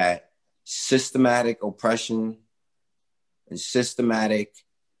sense that systematic oppression and systematic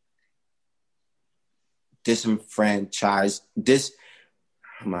disenfranchised.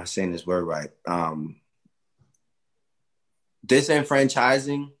 Am I saying this word right?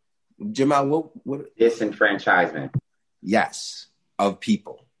 Disenfranchising. Jamell, what? Disenfranchisement. Yes, of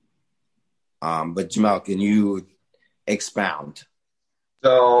people. But Jamell, can you expound?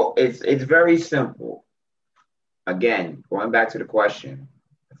 So it's very simple. Again, going back to the question,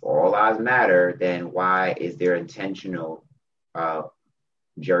 if all lives matter, then why is there intentional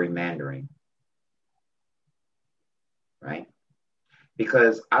gerrymandering? Right?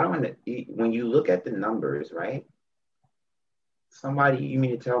 Because when you look at the numbers, right? You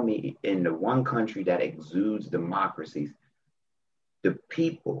mean to tell me in the one country that exudes democracies, the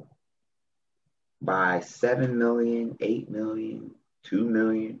people by 7 million, 8 million, 2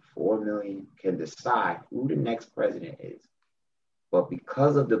 million, 4 million can decide who the next president is. But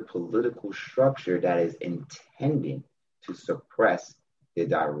because of the political structure that is intended to suppress the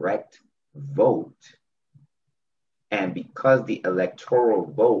direct vote, and because the electoral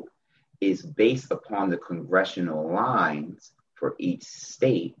vote is based upon the congressional lines for each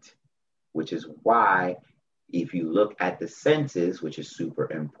state, which is why if you look at the census, which is super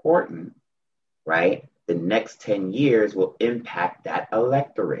important, right, the next 10 years will impact that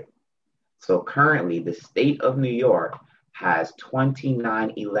electorate. So currently, the state of New York has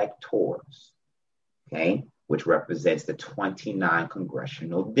 29 electors, okay, which represents the 29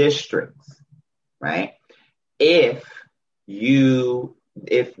 congressional districts, right? If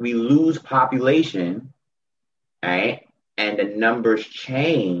we lose population, right, and the numbers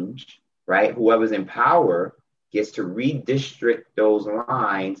change, right, whoever's in power gets to redistrict those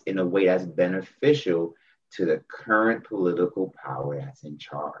lines in a way that's beneficial to the current political power that's in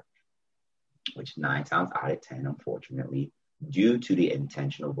charge, which 9 times out of 10, unfortunately, due to the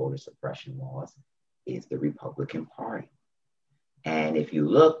intentional voter suppression laws, is the Republican Party. And if you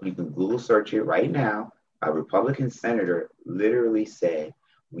look, you can Google search it right now. A Republican senator literally said,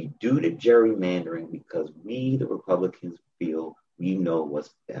 we do the gerrymandering because we, the Republicans, feel we know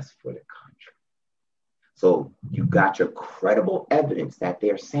what's best for the country. So you got your credible evidence that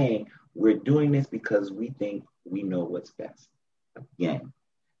they're saying we're doing this because we think we know what's best. Again,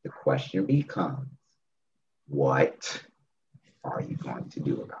 the question becomes, what are you going to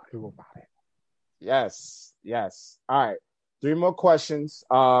do about it? Yes. All right. 3 more questions.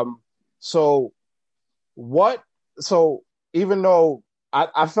 So even though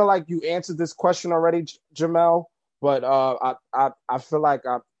I feel like you answered this question already, Jamell, but I feel like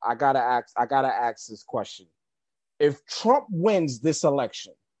I gotta ask this question. If Trump wins this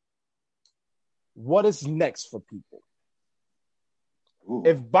election, what is next for people? Ooh.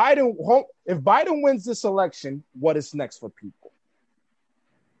 If Biden wins this election, what is next for people?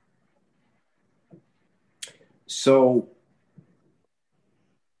 So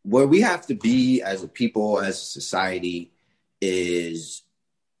where we have to be as a people, as a society, is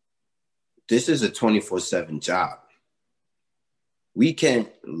this is a 24/7 job. We can't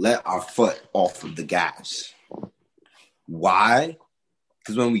let our foot off of the gas. Why?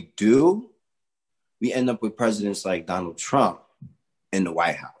 Because when we do, we end up with presidents like Donald Trump in the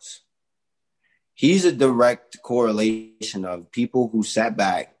White House. He's a direct correlation of people who sat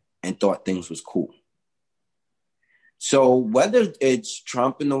back and thought things was cool. So whether it's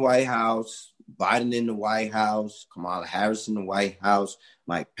Trump in the White House, Biden in the White House, Kamala Harris in the White House,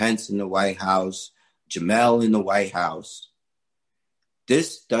 Mike Pence in the White House, Jamell in the White House,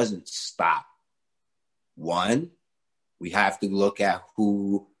 this doesn't stop. One, we have to look at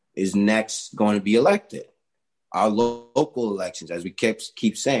who is next going to be elected. Our local elections, as we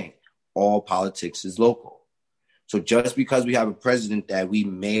keep saying, all politics is local. So just because we have a president that we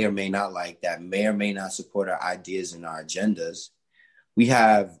may or may not like, that may or may not support our ideas and our agendas, we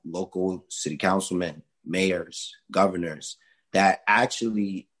have local city councilmen, mayors, governors that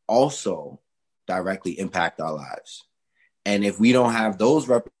actually also directly impact our lives. And if we don't have those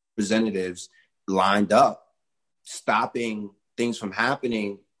representatives lined up, stopping things from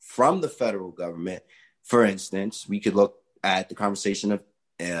happening from the federal government, for instance, we could look at the conversation of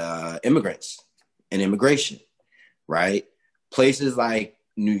immigrants and immigration, right? Places like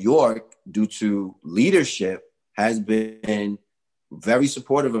New York, due to leadership, has been very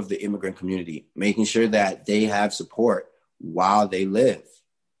supportive of the immigrant community, making sure that they have support while they live,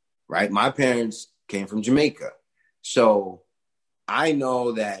 right? My parents came from Jamaica. So I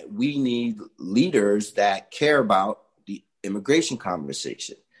know that we need leaders that care about the immigration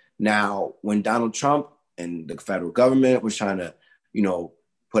conversation. Now, when Donald Trump and the federal government was trying to,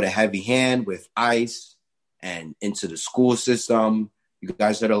 put a heavy hand with ICE and into the school system, you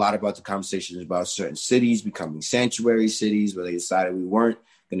guys heard a lot about the conversations about certain cities becoming sanctuary cities where they decided we weren't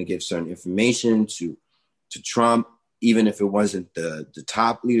going to give certain information to Trump, even if it wasn't the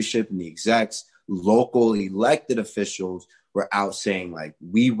top leadership and the execs. Local elected officials were out saying, like,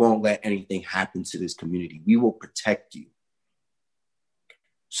 we won't let anything happen to this community. We will protect you.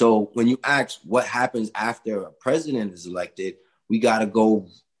 So when you ask what happens after a president is elected, we got to go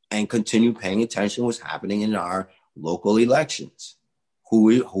and continue paying attention to what's happening in our local elections. Who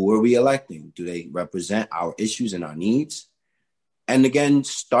are we electing? Do they represent our issues and our needs? And again,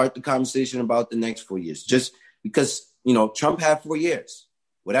 start the conversation about the next 4 years. Just because, Trump had 4 years.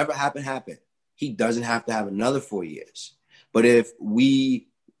 Whatever happened, happened. He doesn't have to have another 4 years. But if we,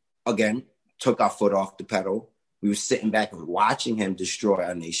 again, took our foot off the pedal, we were sitting back and watching him destroy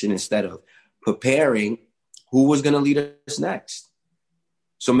our nation instead of preparing who was going to lead us next.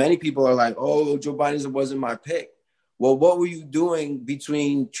 So many people are like, oh, Joe Biden wasn't my pick. Well, what were you doing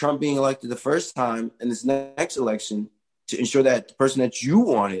between Trump being elected the first time and this next election to ensure that the person that you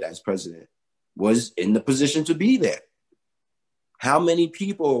wanted as president was in the position to be there? How many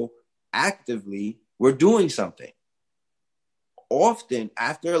people actively were doing something? Often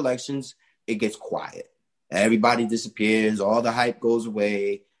after elections, it gets quiet. Everybody disappears. All the hype goes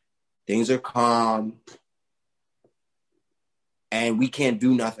away. Things are calm. And we can't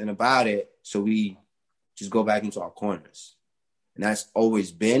do nothing about it. So we just go back into our corners. And that's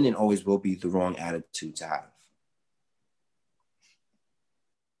always been and always will be the wrong attitude to have.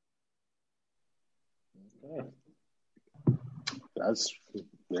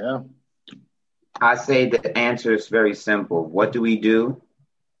 Yeah. I say the answer is very simple. What do we do?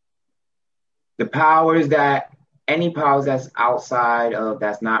 The powers any powers that's outside of,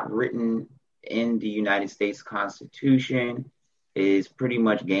 that's not written in the United States Constitution, is pretty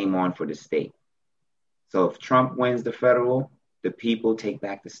much game on for the state. So if Trump wins the federal, the people take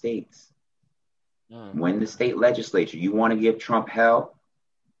back the states. When the state legislature, you want to give Trump hell,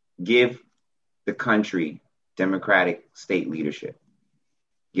 give the country Democratic state leadership.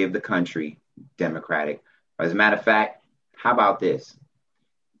 Give the country Democratic. As a matter of fact, how about this?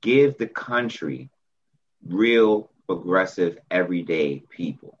 Give the country real, progressive, everyday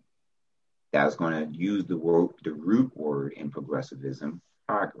people that's going to use the root word in progressivism,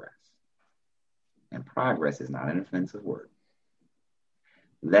 progress. And progress is not an offensive word.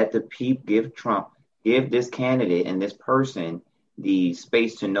 Let the people give this candidate and this person the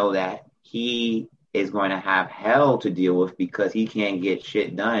space to know that he is going to have hell to deal with because he can't get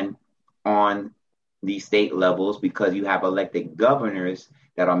shit done on the state levels because you have elected governors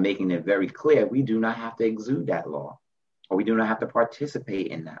that are making it very clear we do not have to exude that law or we do not have to participate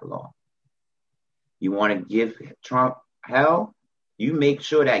in that law. You want to give Trump hell? You make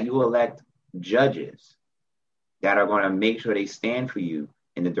sure that you elect judges that are going to make sure they stand for you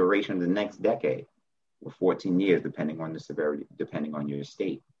in the duration of the next decade or 14 years, depending on the severity, depending on your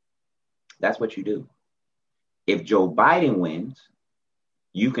state. That's what you do. If Joe Biden wins,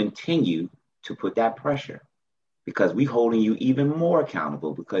 you continue to put that pressure, because we holding you even more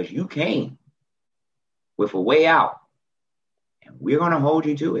accountable because you came with a way out, and we're going to hold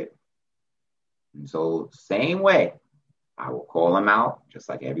you to it. And so same way, I will call them out just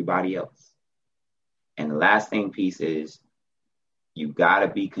like everybody else. And the last thing piece is you got to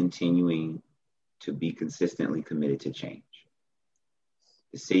be continuing to be consistently committed to change.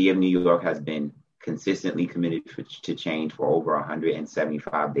 The city of New York has been consistently committed to change for over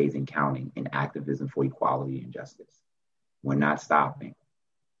 175 days and counting in activism for equality and justice. We're not stopping,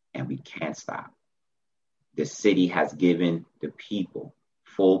 and we can't stop. The city has given the people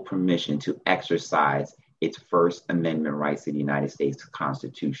full permission to exercise its First Amendment rights to the United States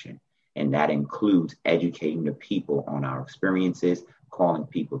Constitution. And that includes educating the people on our experiences, calling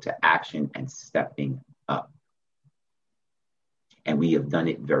people to action, and stepping up. And we have done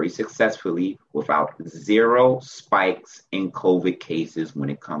it very successfully without zero spikes in COVID cases when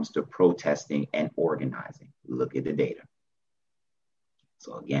it comes to protesting and organizing. Look at the data.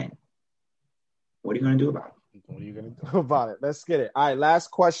 So again, what are you going to do about it? What are you going to do about it? Let's get it. All right, last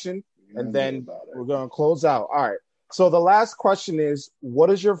question, and then we're going to close out. All right. So the last question is, what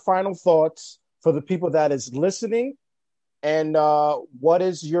is your final thoughts for the people that is listening? And what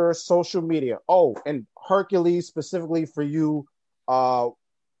is your social media? Oh, and Hercules, specifically for you,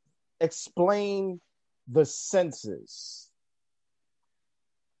 explain the census.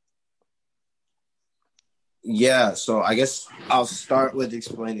 Yeah, so I guess I'll start with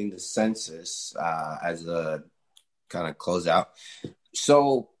explaining the census as a kind of closeout.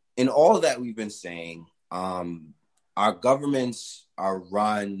 So in all that we've been saying, our governments are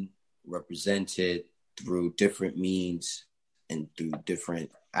run, represented through different means and through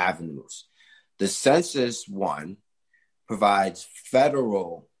different avenues. The census, one, provides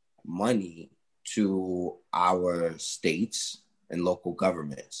federal money to our states and local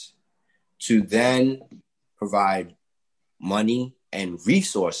governments to then provide money and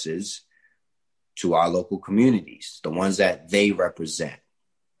resources to our local communities, the ones that they represent.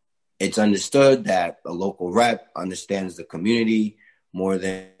 It's understood that a local rep understands the community more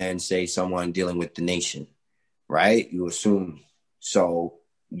than, say, someone dealing with the nation, right? You assume. So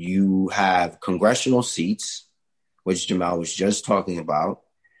you have congressional seats, which Jamell was just talking about.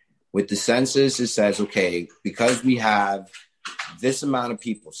 With the census, it says, okay, because we have this amount of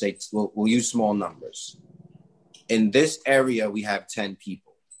people, say, we'll use small numbers. In this area, we have 10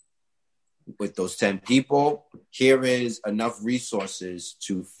 people. With those 10 people, here is enough resources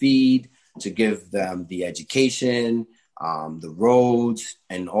to feed, to give them the education, the roads,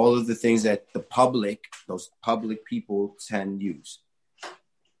 and all of the things that the public, those public people tend to use.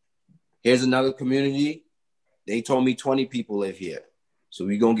 Here's another community. They told me 20 people live here. So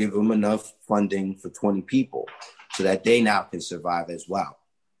we're going to give them enough funding for 20 people so that they now can survive as well,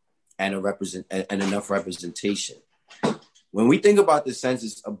 and enough representation. When we think about the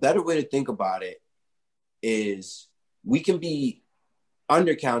census, a better way to think about it is we can be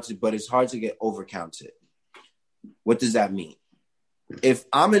undercounted, but it's hard to get overcounted. What does that mean? If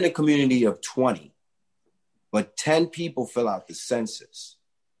I'm in a community of 20, but 10 people fill out the census,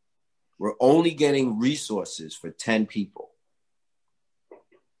 we're only getting resources for 10 people.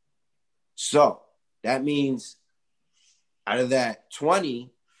 So that means out of that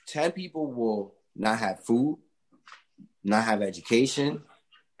 20, 10 people will not have food, not have education,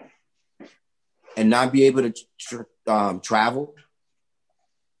 and not be able to travel,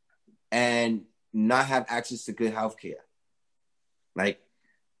 and not have access to good health care. Like,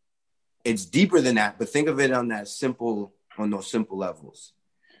 it's deeper than that, but think of it on those simple levels.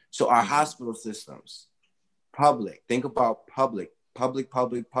 So our hospital systems, public, think about public.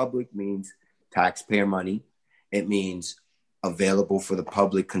 Public means taxpayer money. It means available for the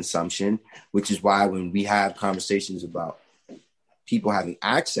public consumption, which is why when we have conversations about people having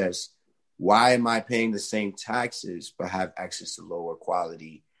access, why am I paying the same taxes but have access to lower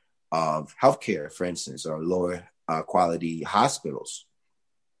quality of healthcare, for instance, or lower quality hospitals?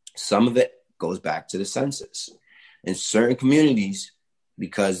 Some of it goes back to the census. In certain communities,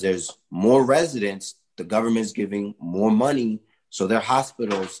 because there's more residents, the government's giving more money so their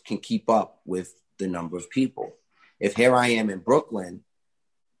hospitals can keep up with the number of people. If here I am in Brooklyn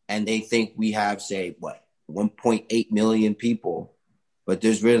and they think we have, say, 1.8 million people, but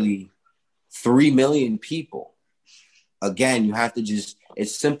there's really 3 million people. Again, you have to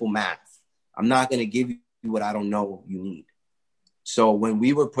it's simple math. I'm not going to give you what I don't know you need. So when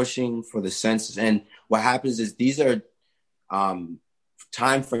we were pushing for the census, and what happens is these are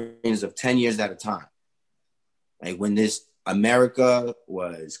time frames of 10 years at a time. Like when this America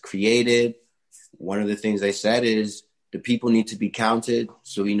was created, one of the things they said is The people need to be counted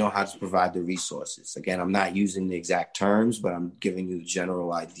so we know how to provide the resources. Again, I'm not using the exact terms, but I'm giving you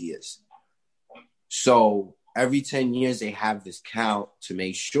general ideas. So every 10 years, they have this count to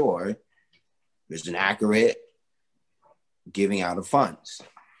make sure there's an accurate giving out of funds.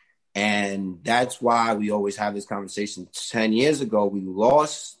 And that's why we always have this conversation. 10 years ago, we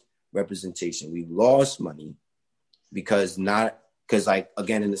lost representation. We lost money because like,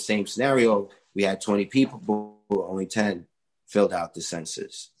 again, in the same scenario, we had 20 people, but only 10 filled out the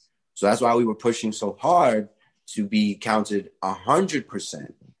census. So that's why we were pushing so hard to be counted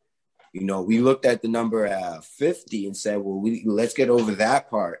 100%. You know, we looked at the number at 50 and said, well, let's get over that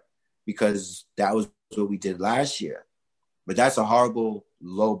part because that was what we did last year. But that's a horrible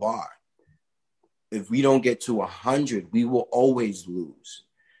low bar. If we don't get to 100, we will always lose.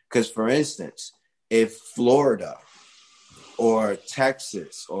 Because, for instance, if Florida or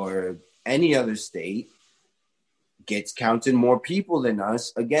Texas or any other state gets counted more people than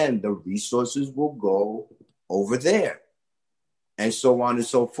us, again, the resources will go over there. And so on and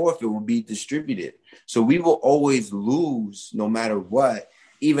so forth. It will be distributed. So we will always lose no matter what,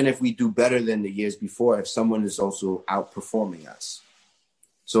 even if we do better than the years before, if someone is also outperforming us.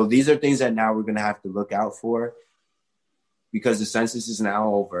 So these are things that now we're going to have to look out for because the census is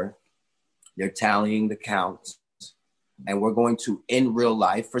now over. They're tallying the counts. And we're going to, in real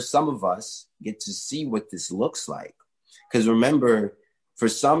life, for some of us, get to see what this looks like. Because remember, for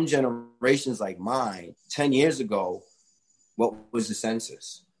some generations like mine, 10 years ago, what was the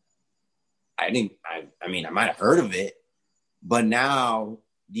census? I mean, I might have heard of it, but now,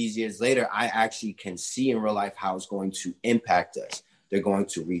 these years later, I actually can see in real life how it's going to impact us. They're going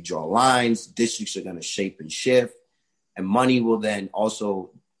to redraw lines, districts are going to shape and shift, and money will then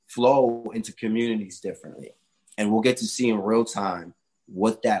also flow into communities differently. And we'll get to see in real time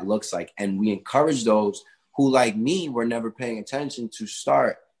what that looks like. And we encourage those who, like me, were never paying attention to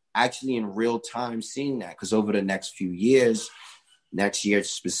start actually in real time seeing that. Because over the next few years, next year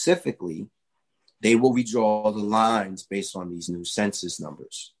specifically, they will redraw the lines based on these new census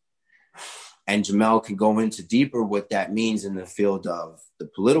numbers. And Jamell can go into deeper what that means in the field of the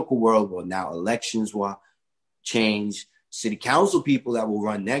political world. Well, now elections will change. City council people that will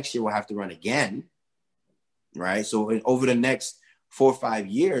run next year will have to run again, right? So over the next 4 or 5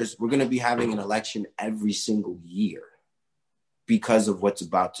 years, we're going to be having an election every single year because of what's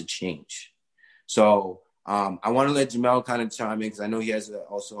about to change. So I want to let Jamell kind of chime in because I know he has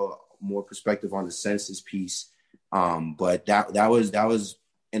also more perspective on the census piece. But that was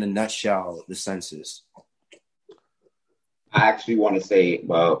in a nutshell the census. I actually want to say,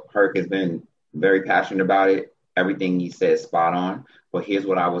 well, Herc has been very passionate about it. Everything he says spot on. But here's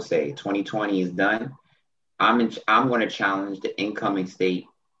what I will say: 2020 is done. I'm going to challenge the incoming state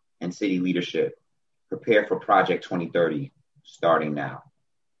and city leadership. Prepare for Project 2030 starting now.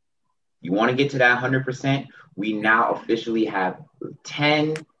 You want to get to that 100%? We now officially have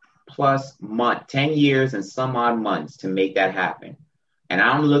 10 years and some odd months to make that happen. And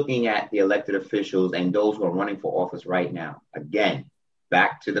I'm looking at the elected officials and those who are running for office right now. Again,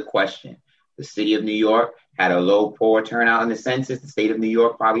 back to the question. The city of New York had a low, poor turnout in the census. The state of New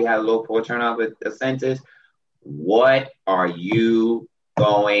York probably had a low, poor turnout with the census. What are you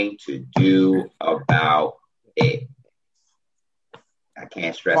going to do about it? I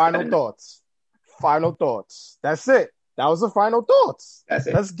can't stress Final that. Final thoughts. That's it. That was the final thoughts. That's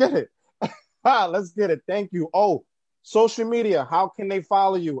it. Let's get it. Let's get it. Thank you. Oh, social media. How can they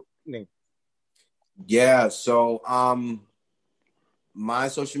follow you? Yeah. So my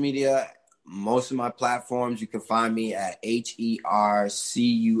social media, most of my platforms, you can find me at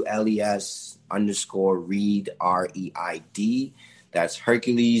HERCULES_Reed, REID. That's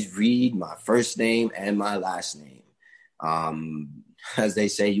Hercules Reed, my first name and my last name. As they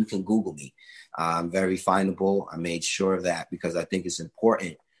say, you can Google me. I'm very findable. I made sure of that because I think it's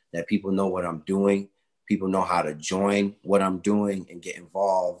important that people know what I'm doing. People know how to join what I'm doing and get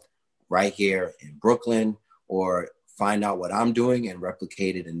involved right here in Brooklyn, or find out what I'm doing and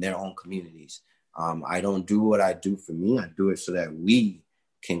replicate it in their own communities. I don't do what I do for me. I do it so that we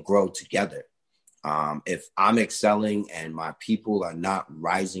can grow together. If I'm excelling and my people are not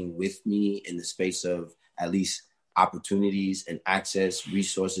rising with me in the space of at least opportunities and access,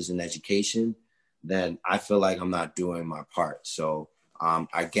 resources, and education, then I feel like I'm not doing my part. So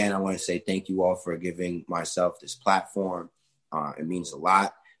again, I want to say thank you all for giving myself this platform. It means a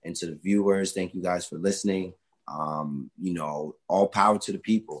lot. And to the viewers, thank you guys for listening. All power to the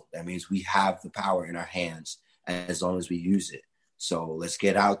people. That means we have the power in our hands as long as we use it. So let's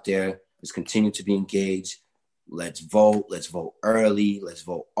get out there. Let's continue to be engaged. Let's vote. Let's vote early. Let's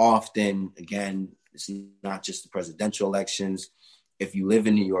vote often. Again, It's not just the presidential elections. If you live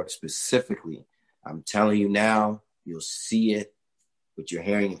in New York specifically, I'm telling you now, you'll see it, but you're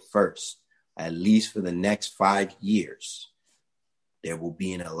hearing it first. At least for the next 5 years, there will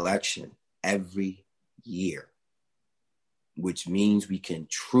be an election every year, which means we can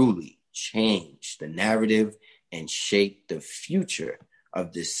truly change the narrative and shape the future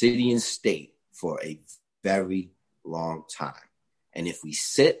of the city and state for a very long time. And if we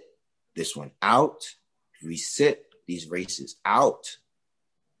sit this one out, if we sit these races out,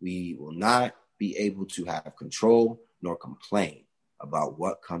 we will not be able to have control nor complain about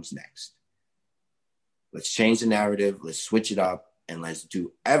what comes next. Let's change the narrative, let's switch it up, and let's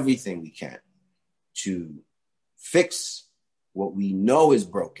do everything we can to fix what we know is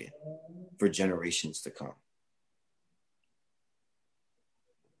broken for generations to come.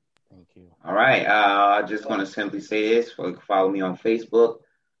 Thank you. All right. I just want to simply say this. Follow me on Facebook,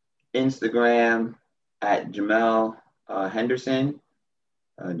 Instagram at Jamell Henderson.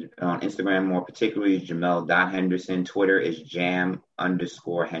 On Instagram, more particularly, Jamell.Henderson. Twitter is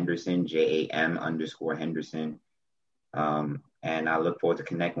Jam_Henderson, JAM_Henderson. And I look forward to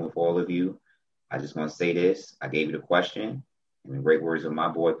connecting with all of you. I just want to say this. I gave you the question. In the great words of my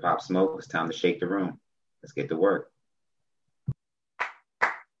boy, Pop Smoke, it's time to shake the room. Let's get to work.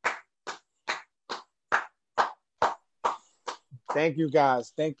 Thank you,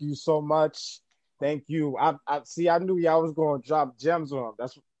 guys. Thank you so much. Thank you. I knew y'all was going to drop gems on them.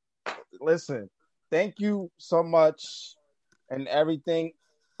 Listen, thank you so much and everything.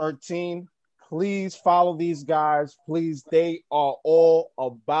 13, please follow these guys. Please, they are all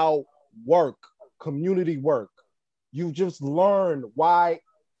about work, community work. You just learned why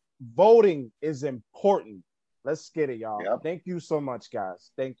voting is important. Let's get it, y'all. Yep. Thank you so much,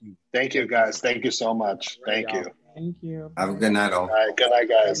 guys. Thank you. Thank you, guys. Thank you so much. Thank you. Thank you. Have a good night, all. All right. Good night,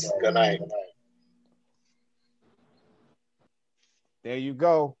 guys. Good night. There you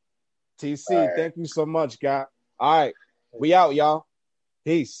go. TC, right. Thank you so much, guy. All right. We out, y'all.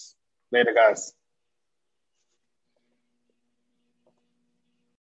 Peace. Later, guys.